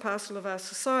part and parcel of our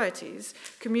societies,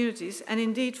 communities, and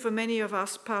indeed for many of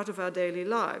us part of our daily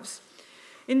lives.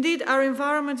 Indeed, our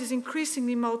environment is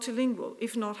increasingly multilingual,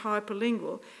 if not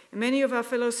hyperlingual, and many of our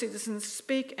fellow citizens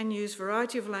speak and use a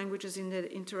variety of languages in their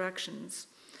interactions.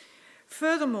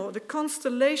 Furthermore, the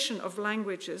constellation of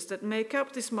languages that make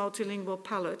up this multilingual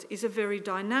palette is a very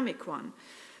dynamic one.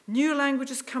 New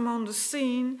languages come on the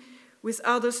scene, with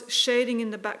others shading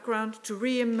in the background to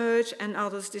re-emerge and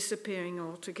others disappearing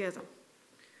altogether.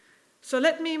 So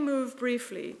let me move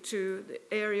briefly to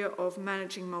the area of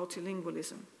managing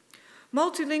multilingualism.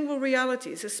 Multilingual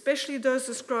realities, especially those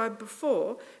described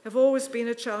before, have always been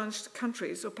a challenge to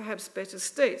countries, or perhaps better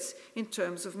states, in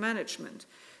terms of management.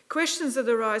 Questions that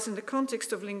arise in the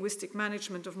context of linguistic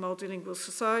management of multilingual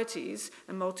societies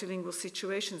and multilingual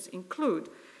situations include: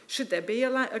 should there be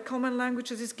a common language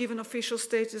that is given official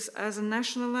status as a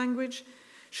national language?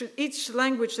 Should each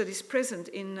language that is present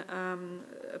in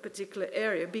a particular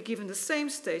area be given the same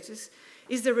status?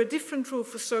 Is there a different rule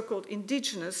for so-called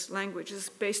indigenous languages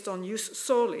based on jus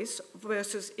solis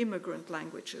versus immigrant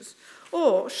languages?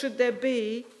 Or should there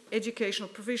be educational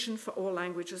provision for all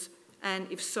languages, and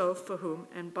if so, for whom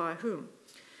and by whom?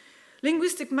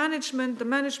 Linguistic management, the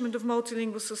management of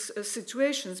multilingual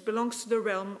situations, belongs to the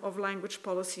realm of language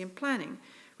policy and planning,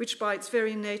 which by its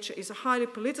very nature is a highly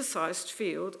politicized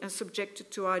field and subjected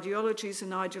to ideologies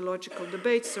and ideological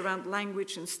debates around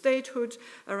language and statehood,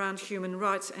 around human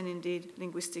rights and indeed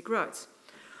linguistic rights.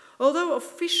 Although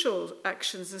official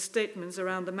actions and statements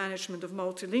around the management of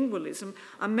multilingualism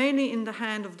are mainly in the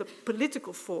hand of the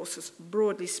political forces,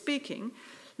 broadly speaking,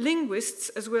 linguists,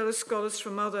 as well as scholars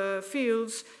from other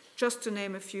fields, just to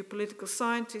name a few, political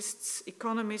scientists,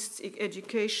 economists,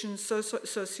 education,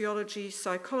 sociology,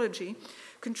 psychology,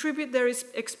 contribute their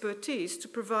expertise to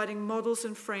providing models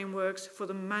and frameworks for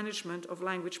the management of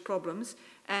language problems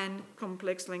and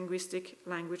complex linguistic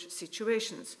language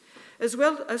situations, as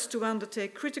well as to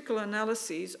undertake critical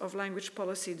analyses of language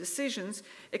policy decisions,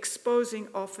 exposing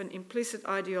often implicit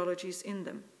ideologies in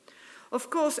them. Of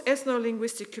course,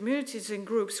 ethno-linguistic communities and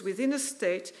groups within a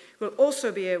state will also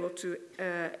be able to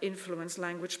influence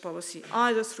language policy,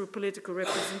 either through political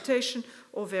representation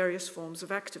or various forms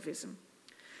of activism.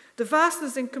 The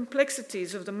vastness and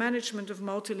complexities of the management of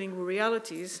multilingual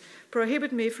realities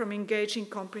prohibit me from engaging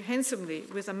comprehensively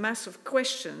with a mass of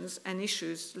questions and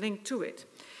issues linked to it.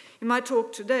 In my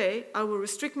talk today, I will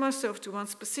restrict myself to one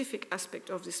specific aspect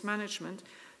of this management,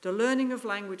 the learning of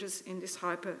languages in this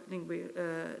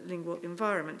hyperlingual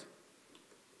environment.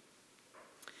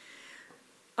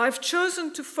 I've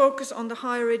chosen to focus on the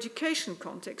higher education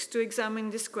context to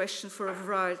examine this question for a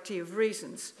variety of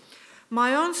reasons.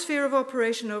 My own sphere of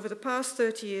operation over the past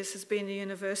 30 years has been the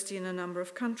university in a number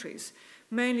of countries,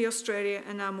 mainly Australia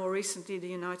and now more recently the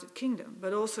United Kingdom,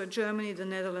 but also Germany, the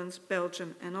Netherlands,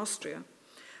 Belgium and Austria.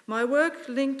 My work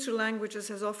linked to languages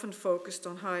has often focused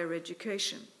on higher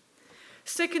education.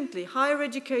 Secondly, higher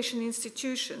education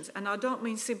institutions, and I don't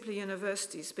mean simply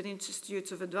universities, but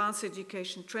institutes of advanced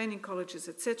education, training colleges,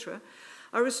 etc.,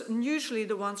 are usually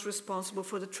the ones responsible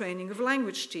for the training of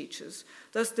language teachers.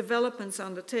 Thus, developments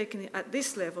undertaken at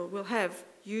this level will have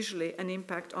usually an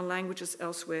impact on languages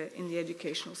elsewhere in the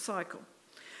educational cycle.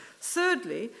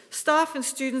 Thirdly, staff and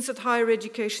students at higher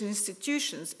education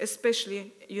institutions,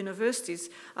 especially universities,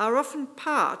 are often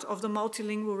part of the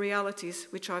multilingual realities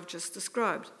which I've just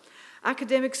described.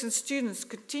 Academics and students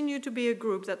continue to be a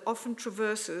group that often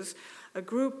traverses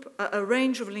a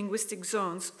range of linguistic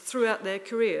zones throughout their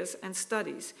careers and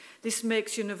studies. This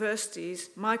makes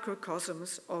universities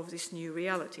microcosms of this new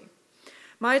reality.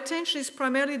 My attention is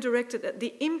primarily directed at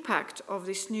the impact of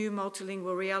this new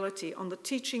multilingual reality on the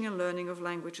teaching and learning of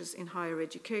languages in higher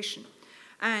education.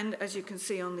 And as you can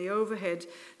see on the overhead,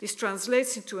 this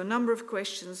translates into a number of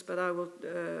questions, but I will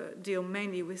deal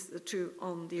mainly with the two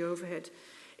on the overhead.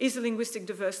 Is the linguistic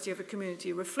diversity of a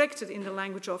community reflected in the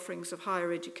language offerings of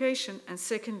higher education? And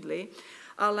secondly,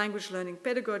 are language learning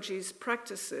pedagogies,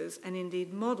 practices, and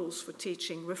indeed models for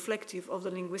teaching reflective of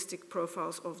the linguistic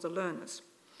profiles of the learners?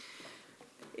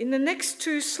 In the next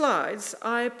two slides,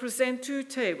 I present two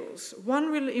tables,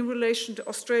 one in relation to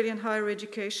Australian higher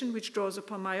education, which draws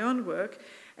upon my own work,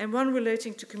 and one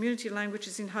relating to community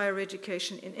languages in higher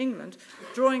education in England,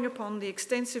 drawing upon the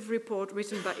extensive report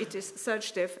written by Itish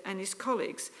Sachdev and his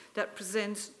colleagues that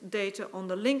presents data on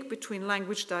the link between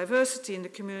language diversity in the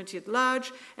community at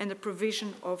large and the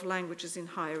provision of languages in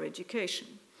higher education.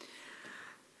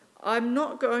 I'm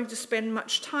not going to spend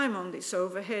much time on this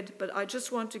overhead, but I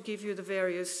just want to give you the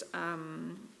various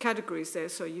categories there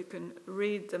so you can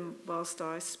read them whilst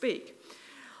I speak.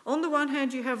 On the one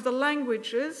hand, you have the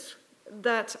languages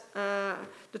that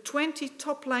the 20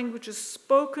 top languages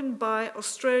spoken by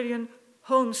Australian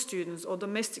home students or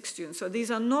domestic students. So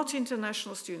these are not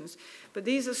international students, but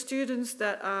these are students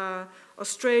that are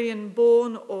Australian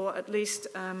born or at least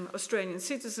Australian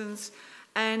citizens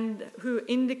and who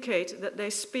indicate that they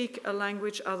speak a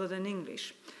language other than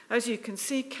English. As you can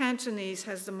see, Cantonese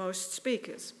has the most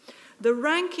speakers. The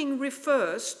ranking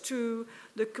refers to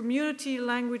the community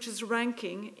languages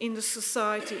ranking in the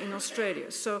society in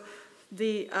Australia. So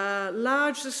the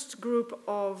largest group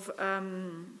of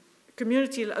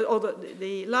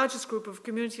the largest group of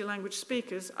community language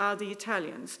speakers are the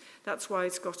Italians. That's why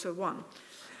it's got a 1.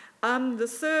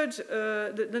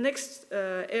 The next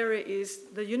area is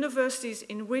the universities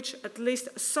in which at least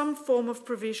some form of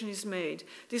provision is made.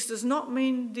 This does not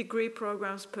mean degree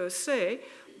programs per se,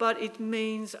 but it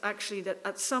means actually that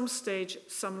at some stage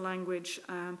some language,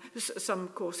 some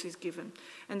course is given.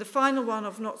 And the final one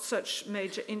of not such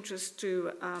major interest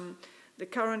to the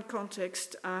current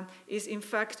context is in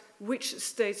fact which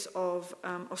states of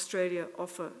Australia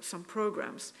offer some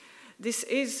programs. This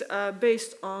is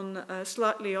based on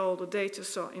slightly older data,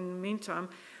 so in the meantime,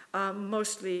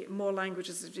 mostly more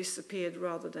languages have disappeared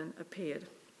rather than appeared.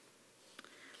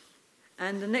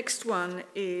 And the next one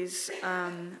is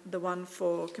the one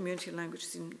for community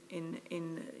languages in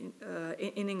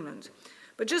England.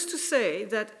 But just to say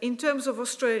that in terms of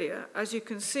Australia, as you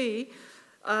can see,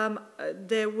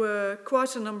 there were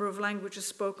quite a number of languages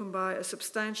spoken by a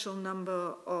substantial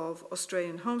number of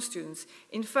Australian home students.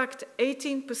 In fact,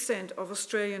 18% of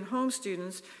Australian home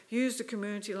students used a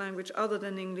community language other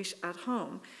than English at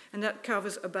home, and that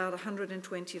covers about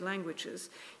 120 languages.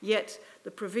 Yet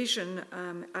the provision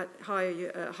at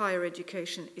higher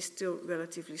education is still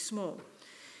relatively small.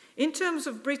 In terms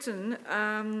of Britain,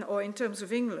 or in terms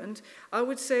of England, I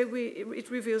would say it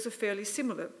reveals a fairly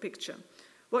similar picture.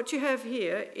 What you have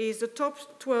here is the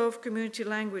top 12 community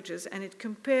languages, and it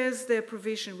compares their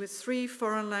provision with 3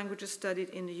 foreign languages studied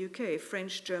in the UK,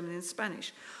 French, German, and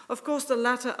Spanish. Of course, the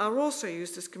latter are also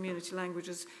used as community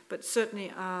languages, but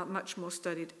certainly are much more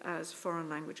studied as foreign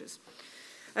languages.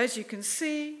 As you can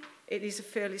see, it is a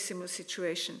fairly similar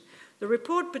situation. The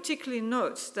report particularly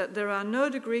notes that there are no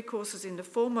degree courses in the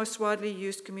 4 most widely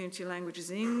used community languages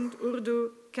in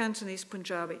Urdu, Cantonese,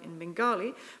 Punjabi, and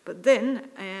Bengali, but then,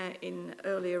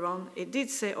 earlier on, it did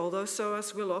say, although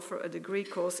SOAS will offer a degree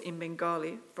course in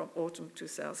Bengali from autumn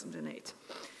 2008.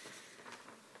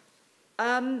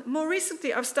 More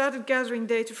recently, I've started gathering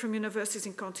data from universities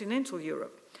in continental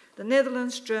Europe, the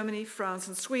Netherlands, Germany, France,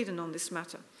 and Sweden on this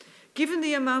matter. Given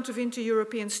the amount of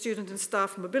inter-European student and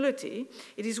staff mobility,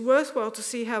 it is worthwhile to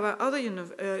see how our other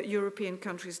European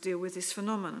countries deal with this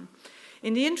phenomenon.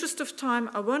 In the interest of time,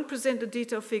 I won't present the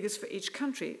detailed figures for each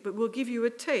country, but will give you a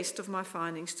taste of my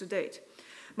findings to date.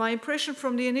 My impression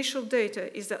from the initial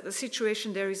data is that the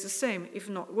situation there is the same, if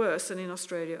not worse, than in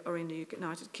Australia or in the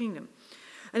United Kingdom.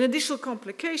 An additional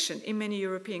complication in many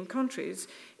European countries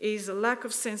is a lack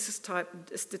of census-type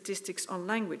statistics on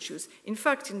language use. In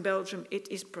fact, in Belgium, it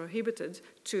is prohibited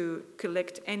to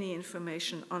collect any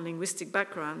information on linguistic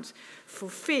background for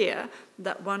fear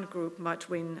that one group might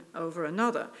win over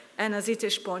another. And as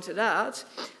Itesh pointed out,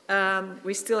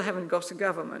 we still haven't got a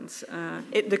government.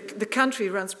 The country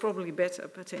runs probably better,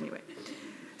 but anyway.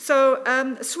 So,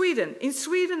 Sweden. In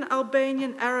Sweden,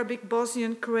 Albanian, Arabic,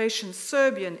 Bosnian, Croatian,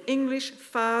 Serbian, English,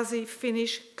 Farsi,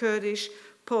 Finnish, Kurdish,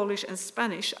 Polish, and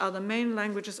Spanish are the main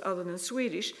languages other than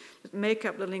Swedish that make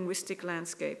up the linguistic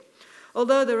landscape,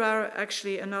 although there are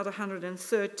actually another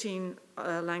 113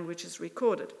 languages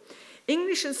recorded.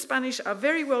 English and Spanish are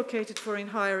very well catered for in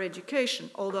higher education,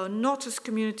 although not as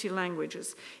community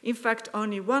languages. In fact,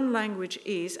 only one language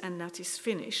is, and that is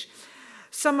Finnish.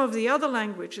 Some of the other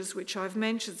languages which I've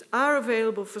mentioned are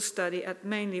available for study at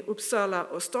mainly Uppsala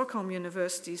or Stockholm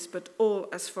universities, but all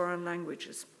as foreign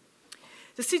languages.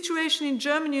 The situation in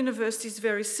German universities is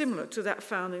very similar to that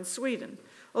found in Sweden,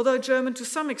 although German to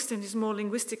some extent is more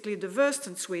linguistically diverse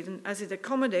than Sweden, as it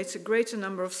accommodates a greater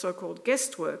number of so-called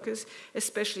guest workers,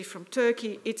 especially from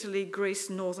Turkey, Italy, Greece,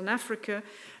 Northern Africa,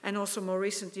 and also more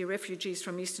recently refugees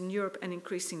from Eastern Europe and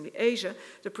increasingly Asia.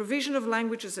 The provision of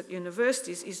languages at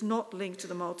universities is not linked to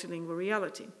the multilingual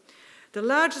reality. The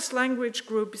largest language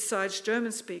group besides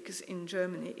German speakers in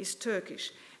Germany is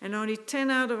Turkish, and only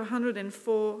 10 out of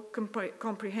 104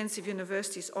 comprehensive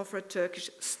universities offer a Turkish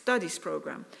studies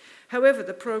program. However,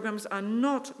 the programs are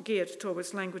not geared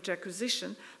towards language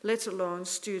acquisition, let alone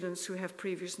students who have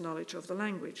previous knowledge of the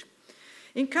language.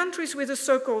 In countries with a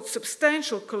so-called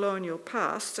substantial colonial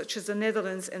past, such as the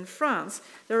Netherlands and France,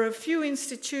 there are a few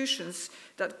institutions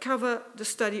that cover the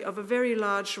study of a very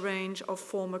large range of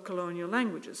former colonial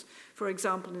languages. For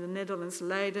example, in the Netherlands,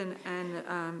 Leiden, and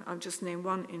I'll just name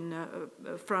one in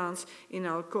France,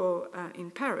 Inaugural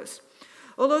in Paris.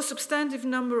 Although a substantive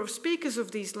number of speakers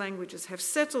of these languages have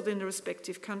settled in the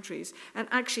respective countries and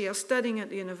actually are studying at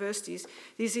the universities,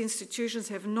 these institutions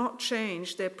have not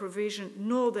changed their provision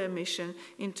nor their mission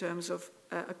in terms of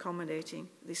accommodating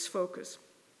this focus.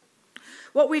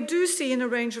 What we do see in a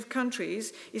range of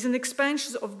countries is an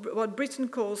expansion of what Britain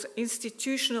calls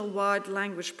institutional-wide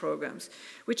language programs,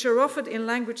 which are offered in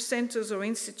language centres or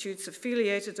institutes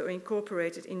affiliated or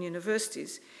incorporated in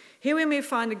universities. Here we may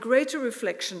find a greater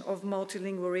reflection of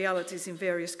multilingual realities in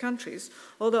various countries,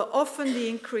 although often the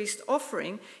increased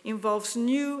offering involves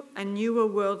new and newer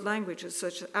world languages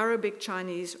such as Arabic,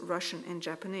 Chinese, Russian, and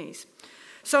Japanese.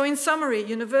 So in summary,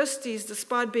 universities,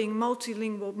 despite being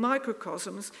multilingual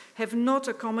microcosms, have not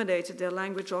accommodated their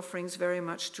language offerings very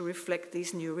much to reflect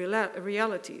these new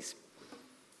realities.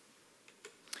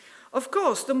 Of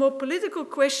course, the more political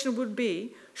question would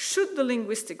be, should the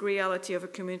linguistic reality of a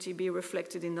community be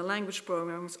reflected in the language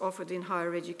programs offered in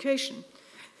higher education?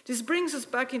 This brings us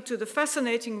back into the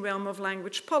fascinating realm of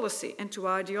language policy and to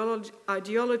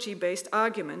ideology-based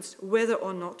arguments whether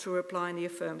or not to reply in the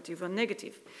affirmative or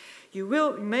negative. You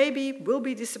will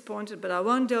be disappointed, but I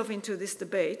won't delve into this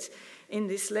debate in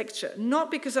this lecture,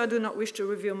 not because I do not wish to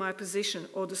reveal my position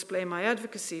or display my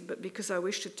advocacy, but because I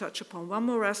wish to touch upon one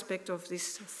more aspect of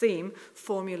this theme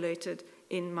formulated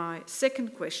in my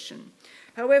second question.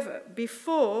 However,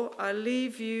 before I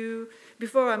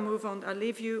move on, I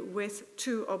leave you with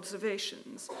two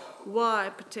observations, why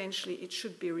potentially it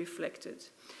should be reflected.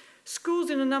 Schools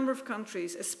in a number of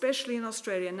countries, especially in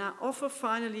Australia, now offer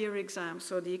final year exams,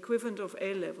 so the equivalent of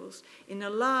A-levels, in a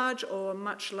large or a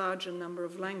much larger number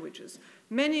of languages,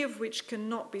 many of which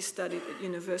cannot be studied at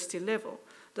university level,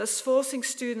 thus forcing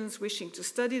students wishing to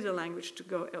study the language to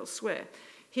go elsewhere.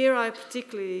 Here I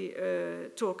particularly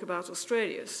talk about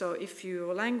Australia, so if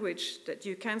your language that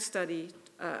you can study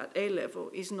at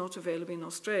A-level is not available in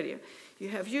Australia, you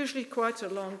have usually quite a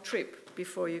long trip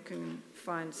before you can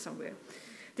find somewhere.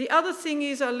 The other thing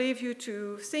is I'll leave you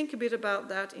to think a bit about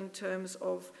that in terms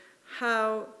of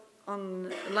how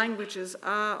languages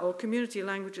are, or community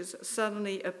languages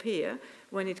suddenly appear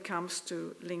when it comes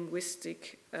to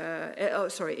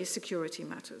security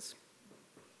matters.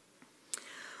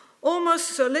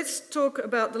 So let's talk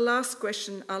about the last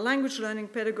question. Are language learning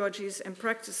pedagogies and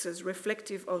practices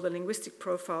reflective of the linguistic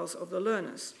profiles of the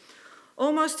learners?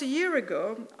 Almost a year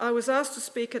ago, I was asked to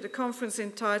speak at a conference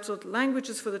entitled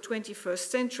Languages for the 21st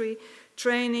Century,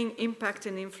 Training, Impact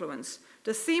and Influence.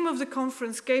 The theme of the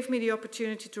conference gave me the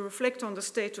opportunity to reflect on the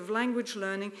state of language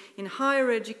learning in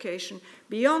higher education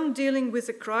beyond dealing with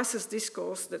the crisis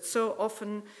discourse that so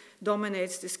often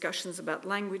dominates discussions about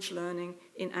language learning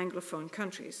in Anglophone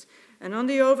countries. And on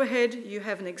the overhead, you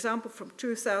have an example from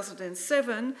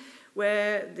 2007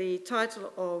 where the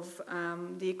title of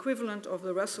the equivalent of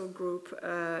the Russell Group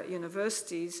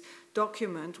University's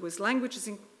document was Languages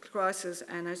in Crisis,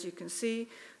 and as you can see,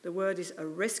 the word is a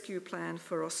rescue plan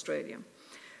for Australia.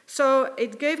 So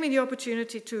it gave me the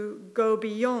opportunity to go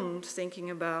beyond thinking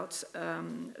about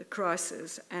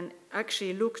crisis and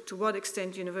actually look to what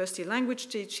extent university language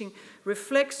teaching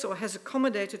reflects or has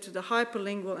accommodated to the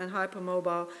hyperlingual and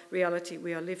hypermobile reality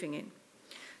we are living in.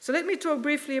 So let me talk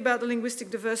briefly about the linguistic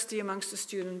diversity amongst the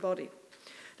student body.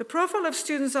 The profile of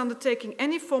students undertaking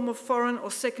any form of foreign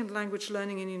or second language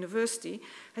learning in university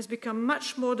has become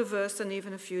much more diverse than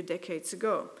even a few decades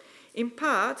ago. In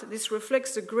part, this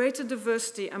reflects the greater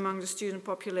diversity among the student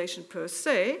population per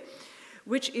se,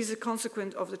 which is a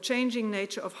consequence of the changing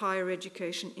nature of higher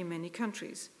education in many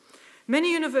countries.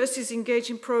 Many universities engage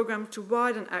in programs to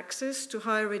widen access to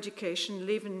higher education,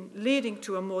 leading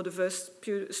to a more diverse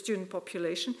student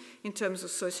population in terms of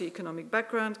socioeconomic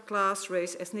background, class,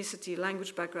 race, ethnicity,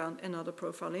 language background, and other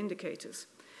profile indicators.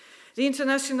 The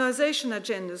internationalization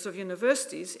agendas of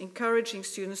universities encouraging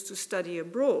students to study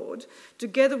abroad,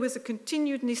 together with the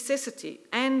continued necessity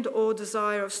and/or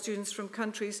desire of students from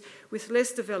countries with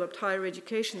less developed higher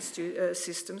education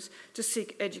systems to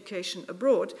seek education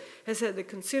abroad, has had a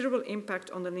considerable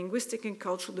impact on the linguistic and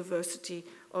cultural diversity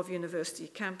of university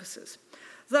campuses.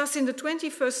 Thus, in the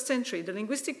 21st century, the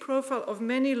linguistic profile of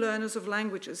many learners of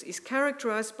languages is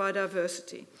characterized by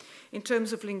diversity in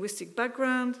terms of linguistic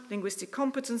background, linguistic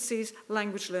competencies,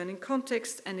 language learning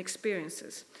context, and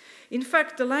experiences. In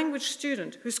fact, the language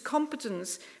student whose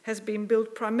competence has been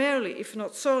built primarily, if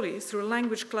not solely, through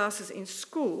language classes in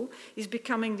school is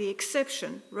becoming the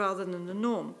exception rather than the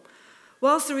norm.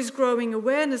 Whilst there is growing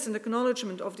awareness and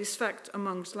acknowledgement of this fact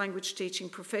amongst language teaching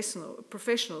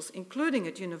professionals, including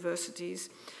at universities,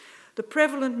 the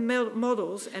prevalent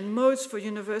models and modes for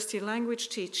university language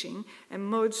teaching and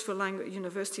modes for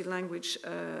university language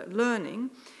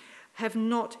learning have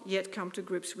not yet come to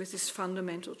grips with this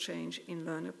fundamental change in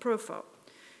learner profile.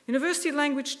 University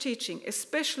language teaching,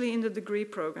 especially in the degree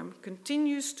program,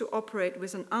 continues to operate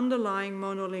with an underlying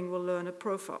monolingual learner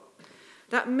profile.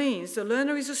 That means the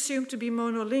learner is assumed to be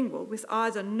monolingual with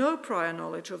either no prior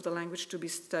knowledge of the language to be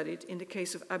studied in the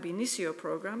case of ab initio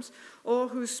programs, or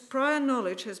whose prior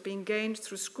knowledge has been gained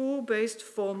through school-based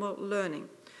formal learning.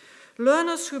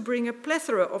 Learners who bring a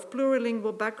plethora of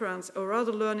plurilingual backgrounds or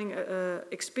other learning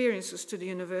experiences to the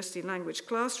university language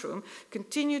classroom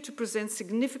continue to present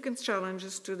significant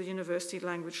challenges to the university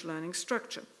language learning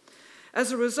structure.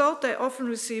 As a result, they often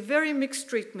receive very mixed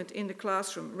treatment in the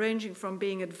classroom, ranging from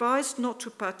being advised not to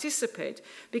participate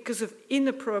because of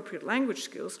inappropriate language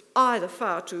skills, either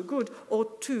far too good or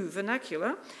too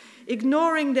vernacular,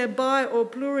 ignoring their bi- or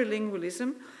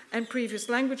plurilingualism and previous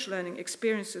language learning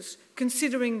experiences,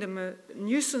 considering them a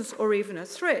nuisance or even a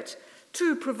threat,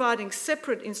 to providing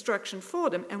separate instruction for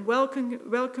them and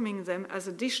welcoming them as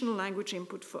additional language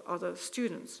input for other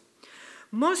students.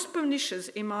 Most pernicious,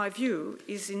 in my view,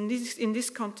 is in this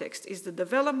context is the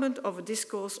development of a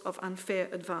discourse of unfair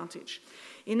advantage.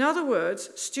 In other words,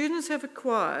 students have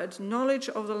acquired knowledge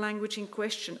of the language in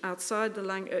question outside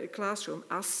the classroom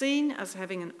are seen as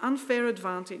having an unfair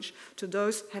advantage to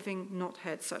those having not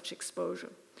had such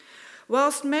exposure.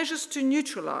 whilst measures to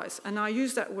neutralize, and I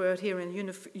use that word here in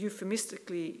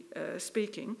euphemistically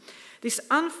speaking, this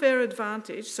unfair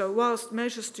advantage, so whilst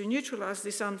measures to neutralize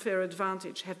this unfair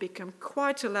advantage have become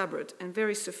quite elaborate and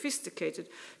very sophisticated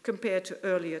compared to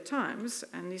earlier times,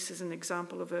 and this is an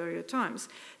example of earlier times,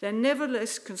 they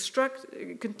nevertheless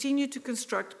continue to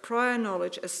construct prior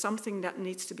knowledge as something that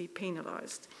needs to be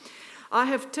penalized. I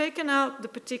have taken out the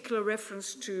particular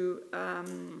reference to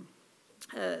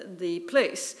the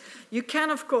place. You can,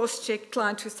 of course, check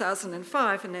Klein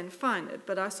 2005 and then find it,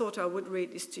 but I thought I would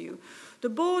read this to you. The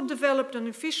board developed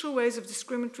unofficial ways of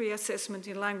discriminatory assessment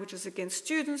in languages against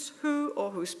students who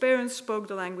or whose parents spoke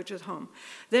the language at home.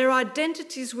 Their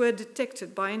identities were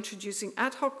detected by introducing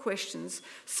ad hoc questions,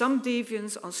 some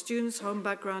deviance on students' home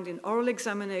background in oral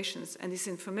examinations, and this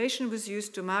information was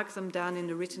used to mark them down in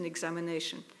the written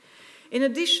examination. In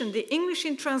addition, the English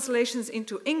in translations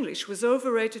into English was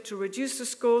overrated to reduce the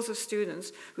scores of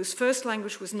students whose first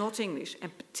language was not English,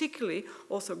 and particularly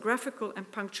orthographical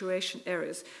and punctuation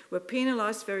errors were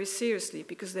penalized very seriously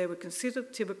because they were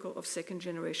considered typical of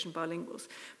second-generation bilinguals.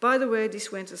 By the way, this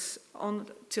went on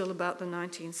till about the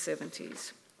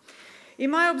 1970s. In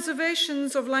my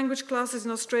observations of language classes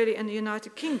in Australia and the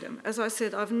United Kingdom, as I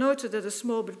said, I've noted that a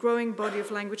small but growing body of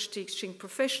language teaching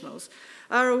professionals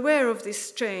are aware of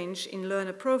this change in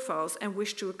learner profiles and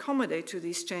wish to accommodate to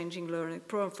these changing learning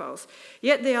profiles.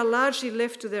 Yet they are largely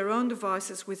left to their own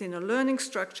devices within a learning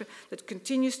structure that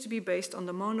continues to be based on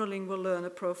the monolingual learner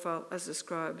profile as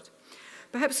described.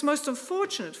 Perhaps most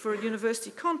unfortunate for a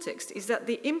university context is that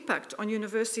the impact on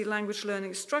university language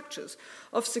learning structures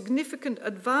of significant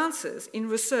advances in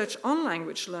research on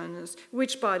language learners,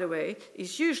 which, by the way,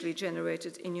 is usually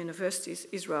generated in universities,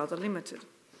 is rather limited.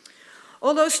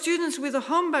 Although students with a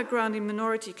home background in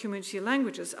minority community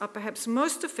languages are perhaps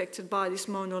most affected by this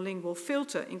monolingual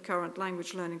filter in current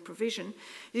language learning provision,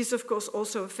 it is of course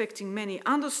also affecting many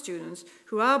other students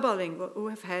who are bilingual who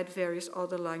have had various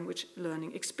other language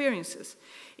learning experiences.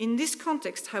 In this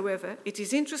context, however, it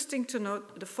is interesting to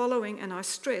note the following, and I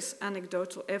stress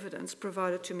anecdotal evidence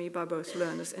provided to me by both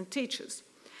learners and teachers.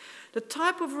 The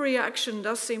type of reaction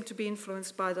does seem to be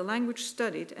influenced by the language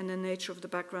studied and the nature of the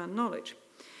background knowledge.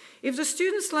 If the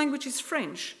student's language is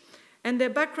French and their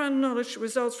background knowledge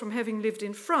results from having lived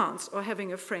in France or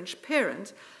having a French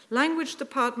parent, language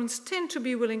departments tend to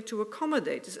be willing to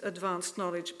accommodate this advanced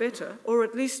knowledge better, or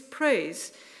at least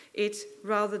praise it,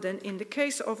 rather than in the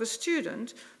case of a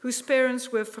student whose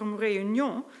parents were from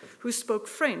Réunion, who spoke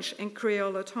French and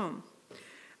Creole at home.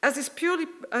 As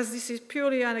this is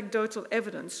purely anecdotal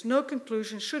evidence, no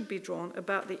conclusion should be drawn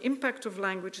about the impact of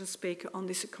language and speaker on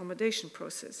this accommodation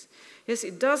process. Yes,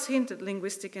 it does hint at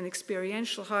linguistic and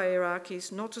experiential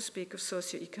hierarchies, not to speak of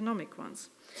socioeconomic ones.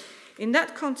 In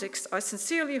that context, I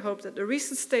sincerely hope that the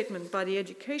recent statement by the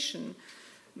Education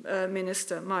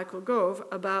Minister, Michael Gove,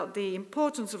 about the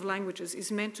importance of languages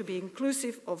is meant to be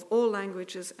inclusive of all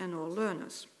languages and all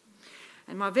learners.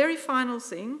 And my very final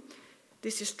thing,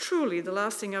 this is truly the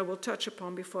last thing I will touch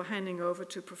upon before handing over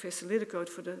to Professor Liddecote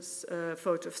for this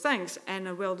vote of thanks and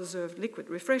a well-deserved liquid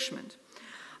refreshment.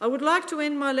 I would like to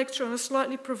end my lecture on a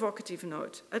slightly provocative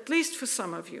note, at least for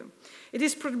some of you. It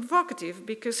is provocative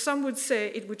because some would say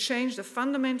it would change the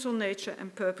fundamental nature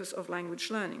and purpose of language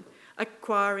learning,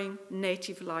 acquiring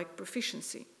native-like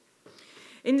proficiency.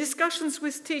 In discussions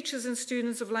with teachers and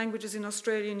students of languages in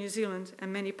Australia, New Zealand,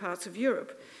 and many parts of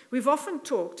Europe, we've often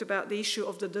talked about the issue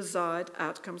of the desired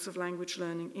outcomes of language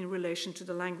learning in relation to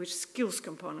the language skills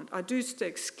component. I do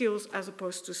take skills as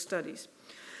opposed to studies.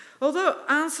 Although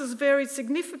answers varied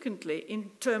significantly in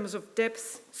terms of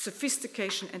depth,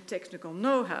 sophistication, and technical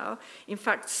know-how, in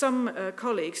fact, some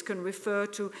colleagues can refer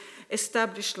to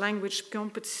established language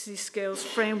competency scales,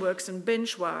 frameworks, and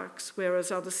benchmarks,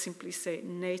 whereas others simply say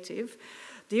native.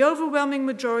 The overwhelming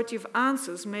majority of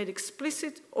answers made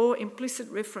explicit or implicit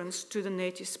reference to the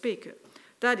native speaker.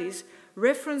 That is,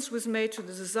 reference was made to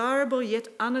the desirable yet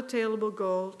unattainable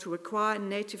goal to acquire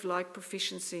native-like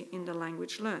proficiency in the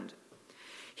language learned.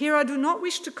 Here I do not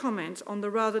wish to comment on the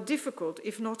rather difficult,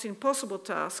 if not impossible,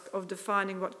 task of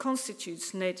defining what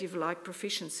constitutes native-like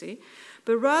proficiency,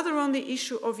 but rather on the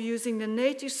issue of using the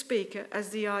native speaker as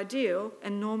the ideal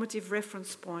and normative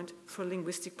reference point for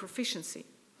linguistic proficiency.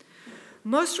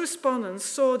 Most respondents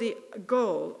saw the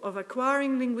goal of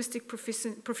acquiring linguistic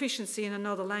proficiency in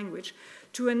another language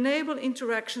to enable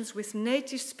interactions with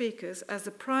native speakers as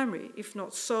the primary, if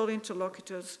not sole,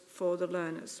 interlocutors for the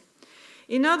learners.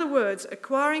 In other words,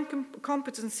 acquiring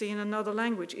competency in another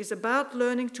language is about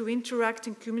learning to interact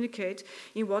and communicate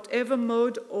in whatever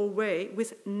mode or way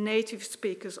with native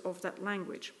speakers of that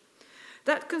language.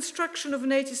 That construction of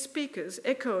native speakers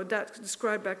echoed that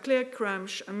described by Claire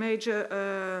Cramsch, a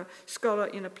major scholar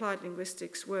in applied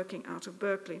linguistics working out of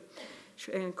Berkeley.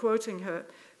 And quoting her,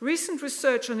 recent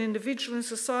research on individual and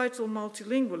societal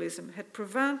multilingualism had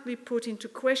profoundly put into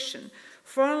question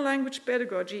foreign language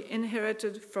pedagogy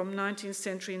inherited from 19th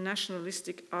century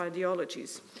nationalistic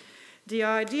ideologies. The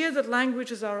idea that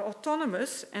languages are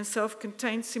autonomous and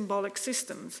self-contained symbolic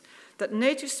systems, that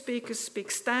native speakers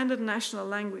speak standard national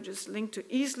languages linked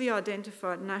to easily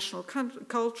identified national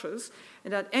cultures,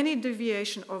 and that any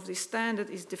deviation of this standard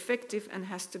is defective and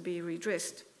has to be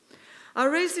redressed. I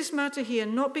raise this matter here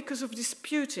not because of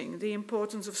disputing the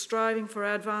importance of striving for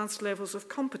advanced levels of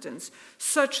competence,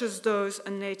 such as those a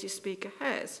native speaker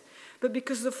has, but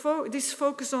because this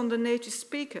focus on the native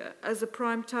speaker as a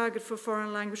prime target for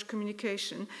foreign language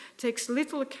communication takes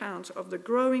little account of the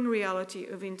growing reality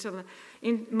of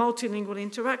multilingual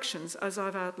interactions, as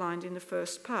I've outlined in the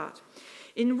first part,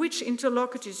 in which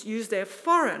interlocutors use their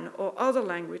foreign or other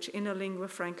language in a lingua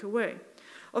franca way.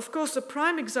 Of course, a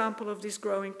prime example of this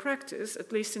growing practice,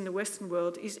 at least in the Western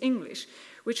world, is English,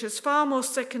 which has far more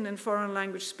second and foreign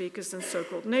language speakers than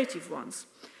so-called native ones.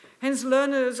 Hence,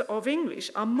 learners of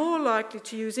English are more likely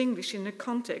to use English in a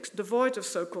context devoid of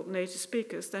so-called native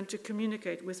speakers than to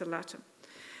communicate with the latter.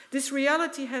 This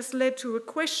reality has led to a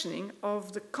questioning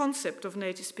of the concept of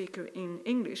native speaker in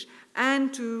English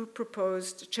and to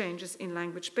proposed changes in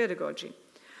language pedagogy.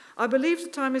 I believe the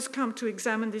time has come to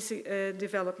examine this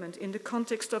development in the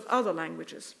context of other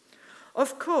languages.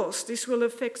 Of course, this will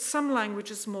affect some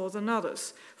languages more than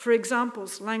others. For example,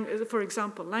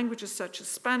 languages such as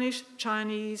Spanish,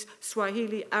 Chinese,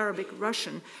 Swahili, Arabic,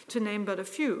 Russian, to name but a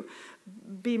few,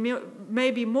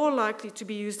 may be more likely to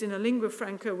be used in a lingua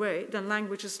franca way than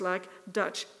languages like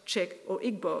Dutch, Czech, or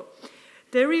Igbo.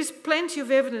 There is plenty of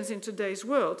evidence in today's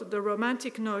world that the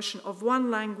romantic notion of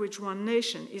one language, one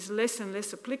nation is less and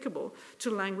less applicable to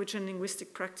language and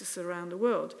linguistic practice around the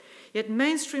world. Yet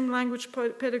mainstream language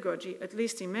pedagogy, at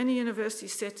least in many university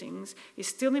settings, is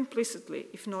still implicitly,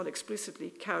 if not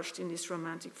explicitly, couched in this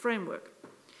romantic framework.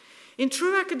 In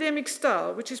true academic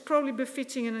style, which is probably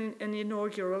befitting an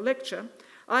inaugural lecture,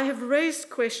 I have raised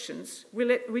questions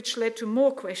which led to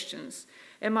more questions,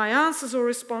 and my answers or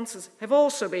responses have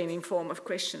also been in form of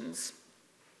questions.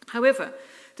 However,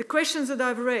 the questions that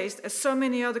I've raised, as so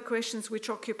many other questions which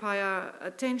occupy our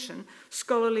attention,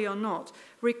 scholarly or not,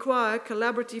 require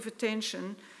collaborative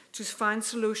attention to find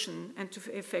solution and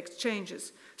to effect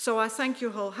changes. So I thank you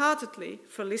wholeheartedly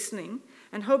for listening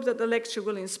and hope that the lecture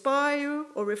will inspire you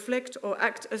or reflect or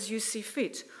act as you see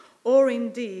fit, or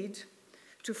indeed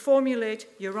to formulate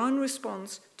your own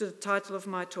response to the title of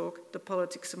my talk, The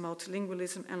Politics of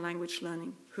Multilingualism and Language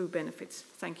Learning, Who Benefits?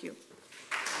 Thank you.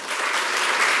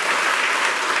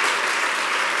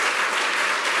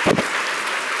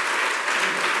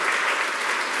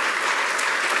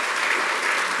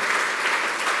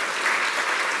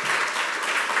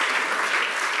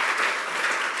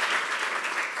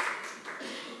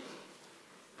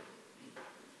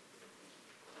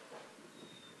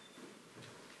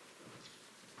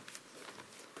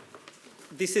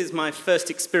 This is my first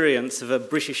experience of a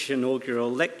British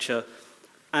inaugural lecture,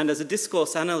 and as a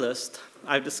discourse analyst,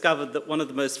 I've discovered that one of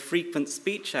the most frequent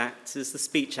speech acts is the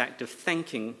speech act of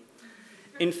thanking.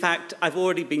 In fact, I've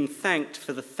already been thanked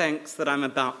for the thanks that I'm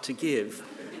about to give.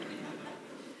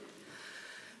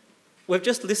 We've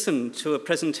just listened to a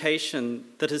presentation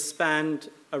that has spanned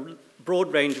a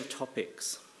broad range of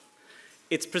topics.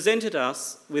 It's presented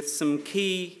us with some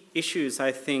key issues,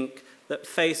 I think, that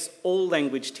face all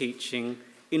language teaching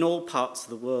in all parts of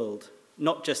the world,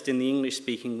 not just in the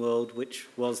English-speaking world, which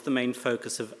was the main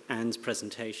focus of Anne's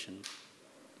presentation.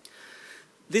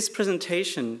 This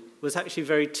presentation was actually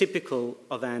very typical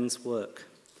of Anne's work.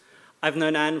 I've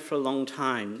known Anne for a long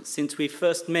time, since we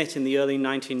first met in the early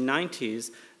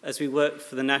 1990s as we worked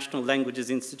for the National Languages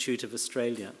Institute of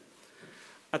Australia.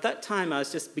 At that time, I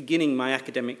was just beginning my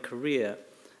academic career,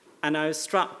 and I was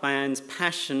struck by Anne's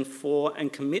passion for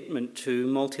and commitment to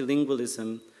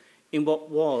multilingualism in what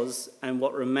was and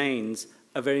what remains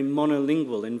a very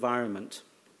monolingual environment.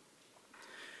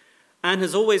 Anne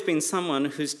has always been someone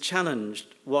who's challenged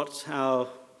what our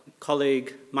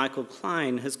colleague Michael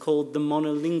Klein has called the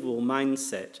monolingual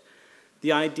mindset,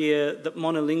 the idea that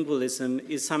monolingualism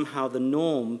is somehow the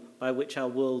norm by which our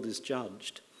world is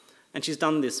judged. And she's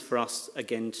done this for us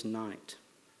again tonight.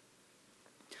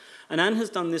 And Anne has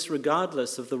done this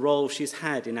regardless of the role she's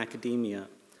had in academia.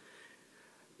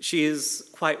 She is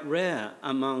quite rare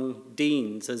among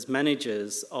deans as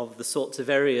managers of the sorts of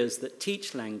areas that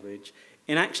teach language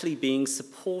in actually being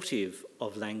supportive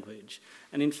of language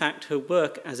And in fact, her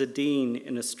work as a dean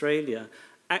in Australia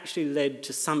actually led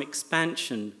to some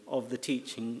expansion of the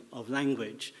teaching of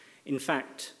language. In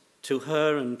fact, to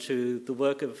her and to the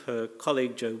work of her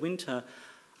colleague Jo Winter,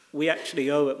 we actually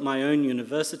owe at my own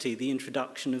university the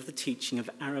introduction of the teaching of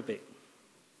Arabic.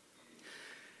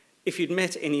 If you'd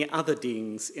met any other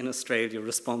deans in Australia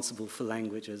responsible for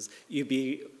languages, you'd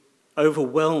be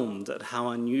overwhelmed at how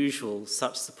unusual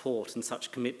such support and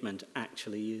such commitment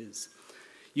actually is.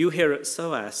 You here at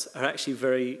SOAS are actually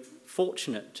very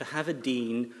fortunate to have a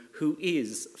dean who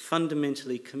is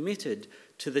fundamentally committed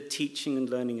to the teaching and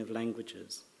learning of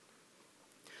languages.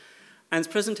 Anne's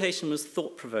presentation was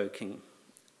thought-provoking,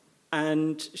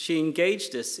 and she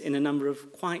engaged us in a number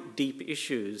of quite deep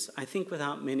issues, I think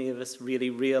without many of us really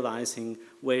realizing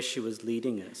where she was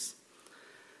leading us.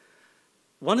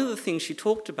 One of the things she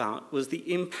talked about was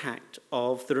the impact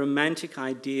of the romantic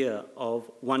idea of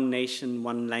one nation,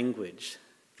 one language,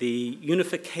 the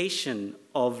unification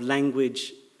of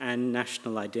language and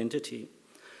national identity.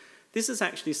 This is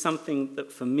actually something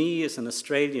that for me as an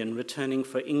Australian returning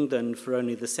for England for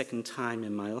only the second time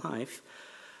in my life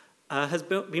has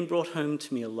been brought home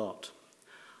to me a lot.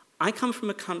 I come from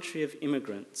a country of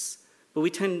immigrants, but we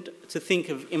tend to think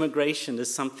of immigration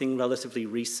as something relatively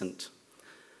recent.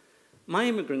 My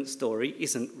immigrant story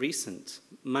isn't recent.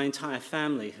 My entire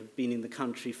family have been in the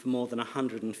country for more than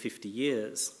 150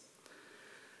 years.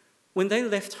 When they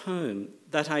left home,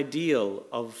 that ideal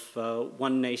of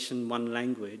one nation, one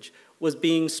language was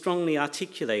being strongly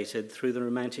articulated through the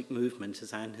Romantic movement,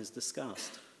 as Anne has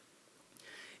discussed.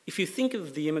 If you think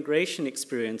of the immigration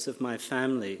experience of my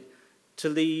family, to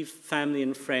leave family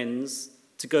and friends,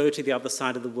 to go to the other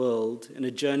side of the world in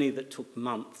a journey that took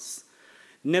months,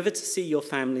 never to see your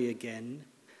family again,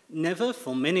 never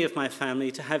for many of my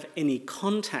family to have any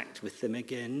contact with them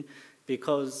again,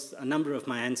 because a number of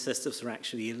my ancestors were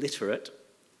actually illiterate.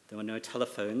 There were no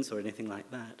telephones or anything like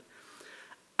that.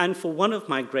 And for one of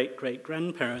my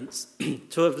great-great-grandparents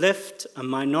to have left a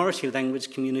minority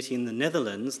language community in the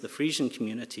Netherlands, the Frisian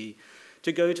community,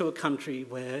 to go to a country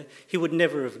where he would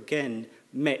never have again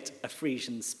met a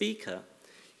Frisian speaker,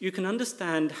 you can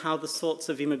understand how the sorts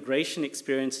of immigration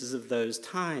experiences of those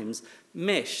times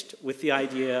meshed with the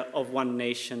idea of one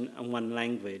nation and one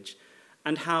language,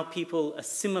 and how people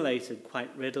assimilated quite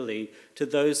readily to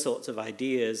those sorts of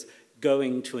ideas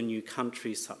going to a new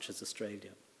country such as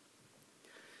Australia.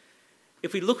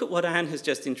 If we look at what Anne has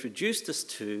just introduced us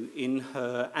to in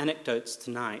her anecdotes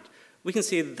tonight, we can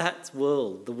see that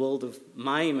world, the world of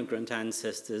my immigrant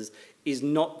ancestors, is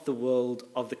not the world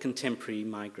of the contemporary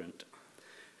migrant.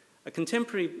 A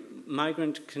contemporary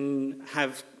migrant can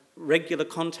have regular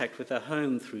contact with their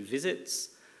home through visits,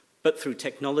 but through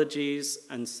technologies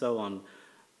and so on.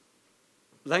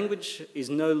 Language is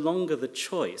no longer the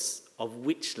choice of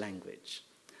which language.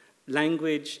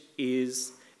 Language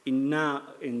is,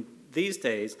 in these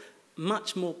days,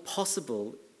 much more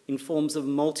possible in forms of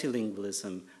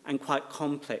multilingualism and quite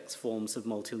complex forms of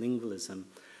multilingualism.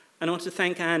 And I want to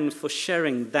thank Anne for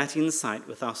sharing that insight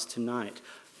with us tonight.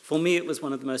 For me, it was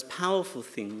one of the most powerful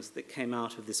things that came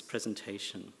out of this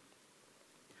presentation.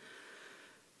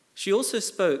 She also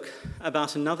spoke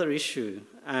about another issue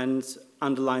and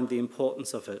underlined the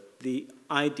importance of it, the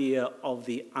idea of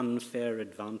the unfair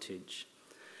advantage.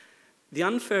 The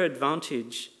unfair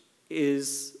advantage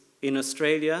is, in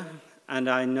Australia, and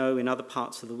I know in other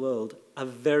parts of the world, a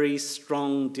very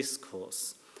strong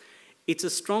discourse. It's a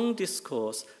strong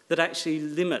discourse that actually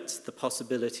limits the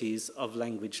possibilities of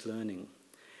language learning.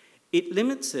 It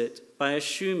limits it by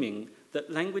assuming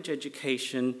that language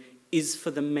education is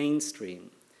for the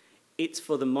mainstream. It's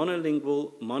for the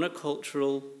monolingual,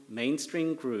 monocultural,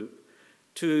 mainstream group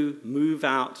to move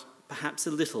out perhaps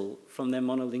a little from their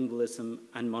monolingualism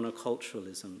and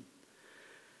monoculturalism.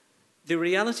 The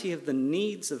reality of the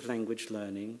needs of language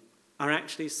learning are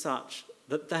actually such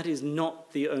that that is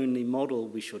not the only model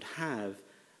we should have,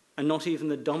 and not even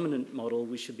the dominant model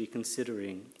we should be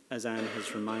considering, as Anne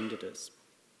has reminded us.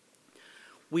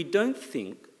 We don't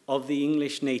think of the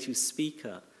English native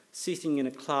speaker sitting in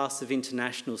a class of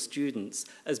international students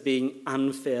as being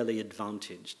unfairly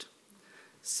advantaged.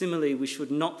 Similarly, we should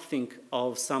not think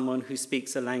of someone who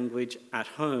speaks a language at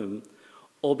home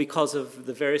or because of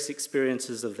the various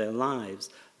experiences of their lives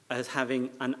as having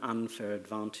an unfair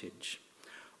advantage.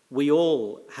 We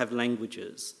all have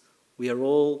languages. We are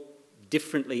all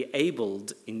differently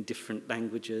abled in different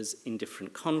languages, in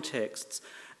different contexts,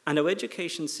 and our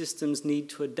education systems need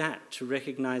to adapt to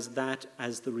recognize that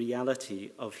as the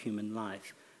reality of human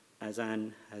life, as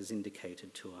Anne has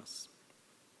indicated to us.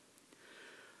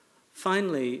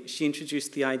 Finally, she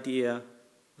introduced the idea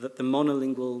that the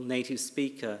monolingual native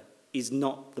speaker is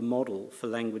not the model for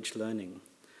language learning.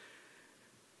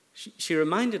 She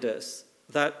reminded us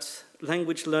that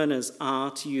language learners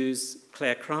are, to use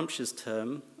Claire Crumpsh's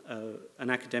term, an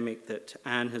academic that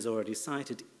Anne has already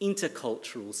cited,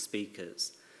 intercultural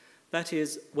speakers. That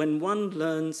is, when one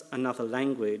learns another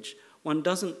language, one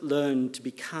doesn't learn to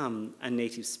become a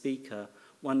native speaker,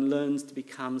 one learns to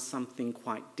become something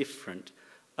quite different,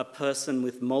 a person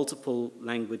with multiple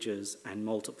languages and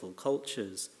multiple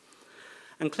cultures.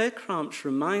 And Claire Crumpsh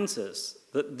reminds us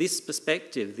that this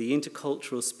perspective, the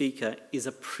intercultural speaker, is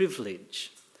a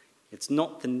privilege. It's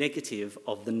not the negative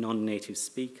of the non-native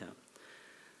speaker.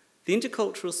 The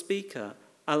intercultural speaker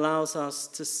allows us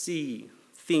to see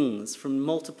things from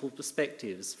multiple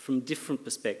perspectives, from different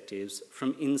perspectives,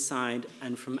 from inside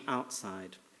and from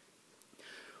outside.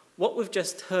 What we've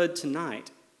just heard tonight,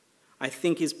 I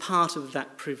think, is part of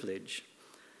that privilege.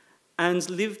 Anne's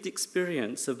lived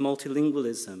experience of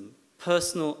multilingualism,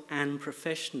 personal and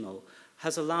professional,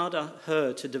 has allowed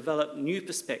her to develop new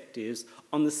perspectives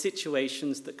on the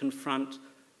situations that confront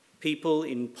people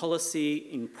in policy,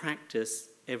 in practice,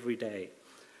 every day.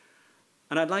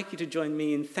 And I'd like you to join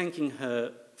me in thanking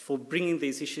her for bringing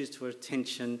these issues to her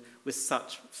attention with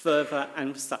such fervour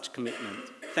and with such commitment.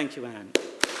 Thank you, Anne.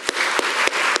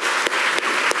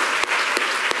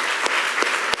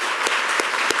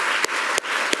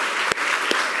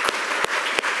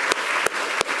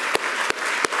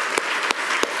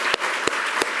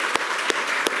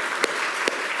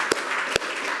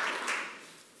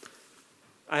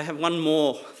 I have one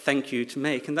more thank you to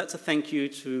make, and that's a thank you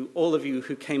to all of you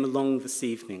who came along this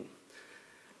evening.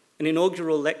 An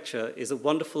inaugural lecture is a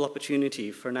wonderful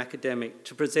opportunity for an academic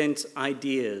to present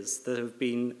ideas that have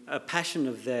been a passion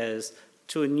of theirs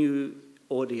to a new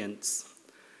audience.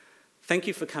 Thank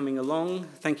you for coming along.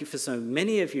 Thank you for so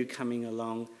many of you coming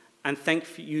along, and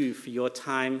thank you for your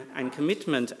time and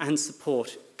commitment and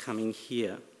support coming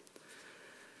here.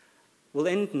 We'll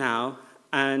end now.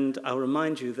 And I'll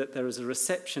remind you that there is a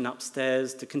reception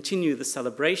upstairs to continue the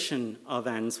celebration of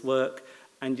Anne's work,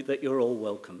 and that you're all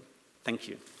welcome. Thank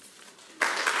you.